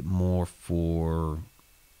little bit more for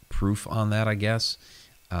proof on that, I guess.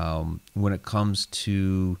 When it comes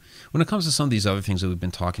to some of these other things that we've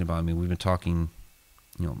been talking about, we've been talking,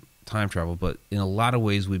 time travel, but in a lot of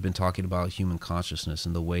ways we've been talking about human consciousness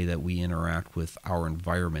and the way that we interact with our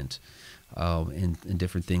environment, and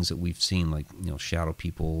different things that we've seen, like shadow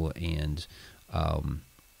people and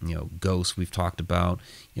ghosts. We've talked about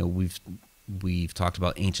we've talked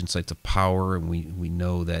about ancient sites of power, and we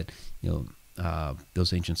know that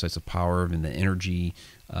those ancient sites of power and the energy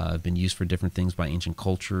have been used for different things by ancient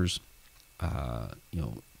cultures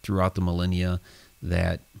throughout the millennia,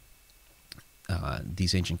 that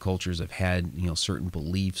these ancient cultures have had certain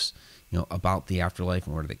beliefs about the afterlife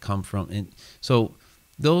and where do they come from. And so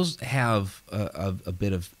those have a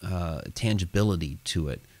bit of tangibility to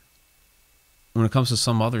it. When it comes to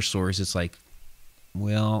some other stories, it's like,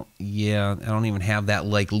 well, yeah, I don't even have that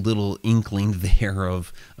little inkling there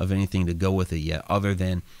of anything to go with it yet, other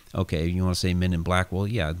than, okay, you want to say Men in Black? Well,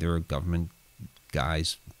 yeah, there are government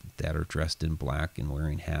guys that are dressed in black and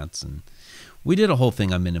wearing hats, and we did a whole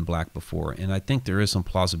thing on Men in Black before, and I think there is some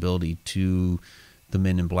plausibility to the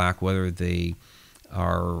Men in Black, whether they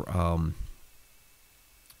are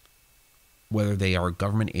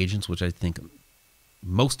government agents, which I think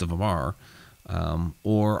most of them are,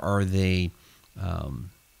 or are they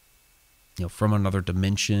from another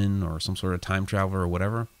dimension or some sort of time traveler or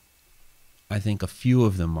whatever. I think a few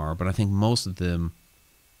of them are, but I think most of them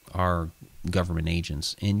are government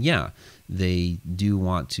agents. And yeah, they do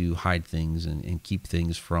want to hide things and keep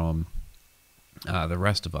things from the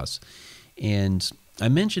rest of us. And I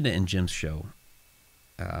mentioned it in Jim's show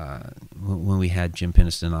when we had Jim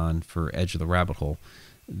Peniston on for Edge of the Rabbit Hole,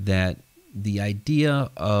 that the idea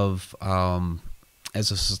of,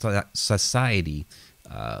 as a society,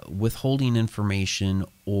 withholding information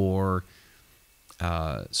or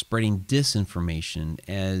spreading disinformation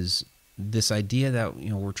as this idea that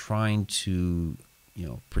we're trying to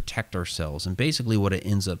protect ourselves, and basically what it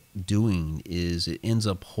ends up doing is it ends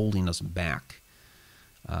up holding us back,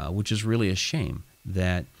 which is really a shame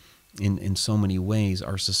that in so many ways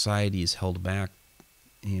our society is held back,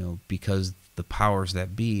 because the powers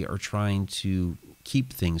that be are trying to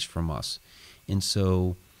keep things from us. And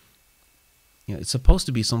so it's supposed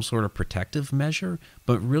to be some sort of protective measure,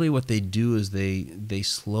 but really what they do is they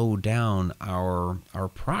slow down our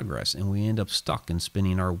progress, and we end up stuck and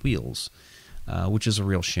spinning our wheels, which is a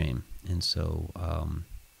real shame. And so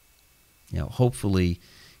hopefully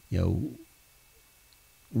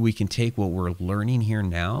we can take what we're learning here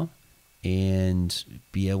now and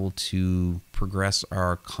be able to progress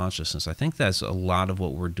our consciousness. I think that's a lot of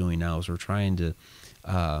what we're doing now, is we're trying to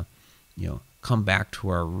come back to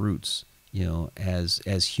our roots.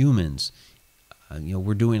 As humans,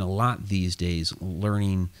 we're doing a lot these days,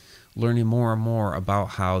 learning more and more about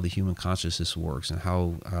how the human consciousness works, and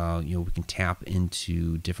how we can tap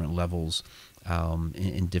into different levels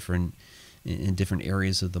in different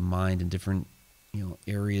areas of the mind, and different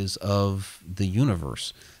areas of the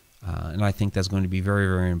universe. And I think that's going to be very,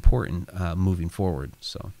 very important moving forward.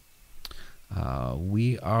 So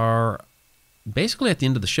we are basically at the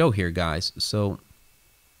end of the show here, guys. So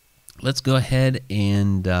let's go ahead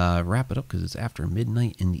and wrap it up, because it's after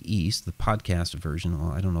midnight in the East, the podcast version.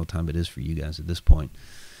 Well, I don't know what time it is for you guys at this point,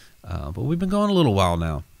 but we've been going a little while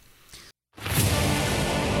now.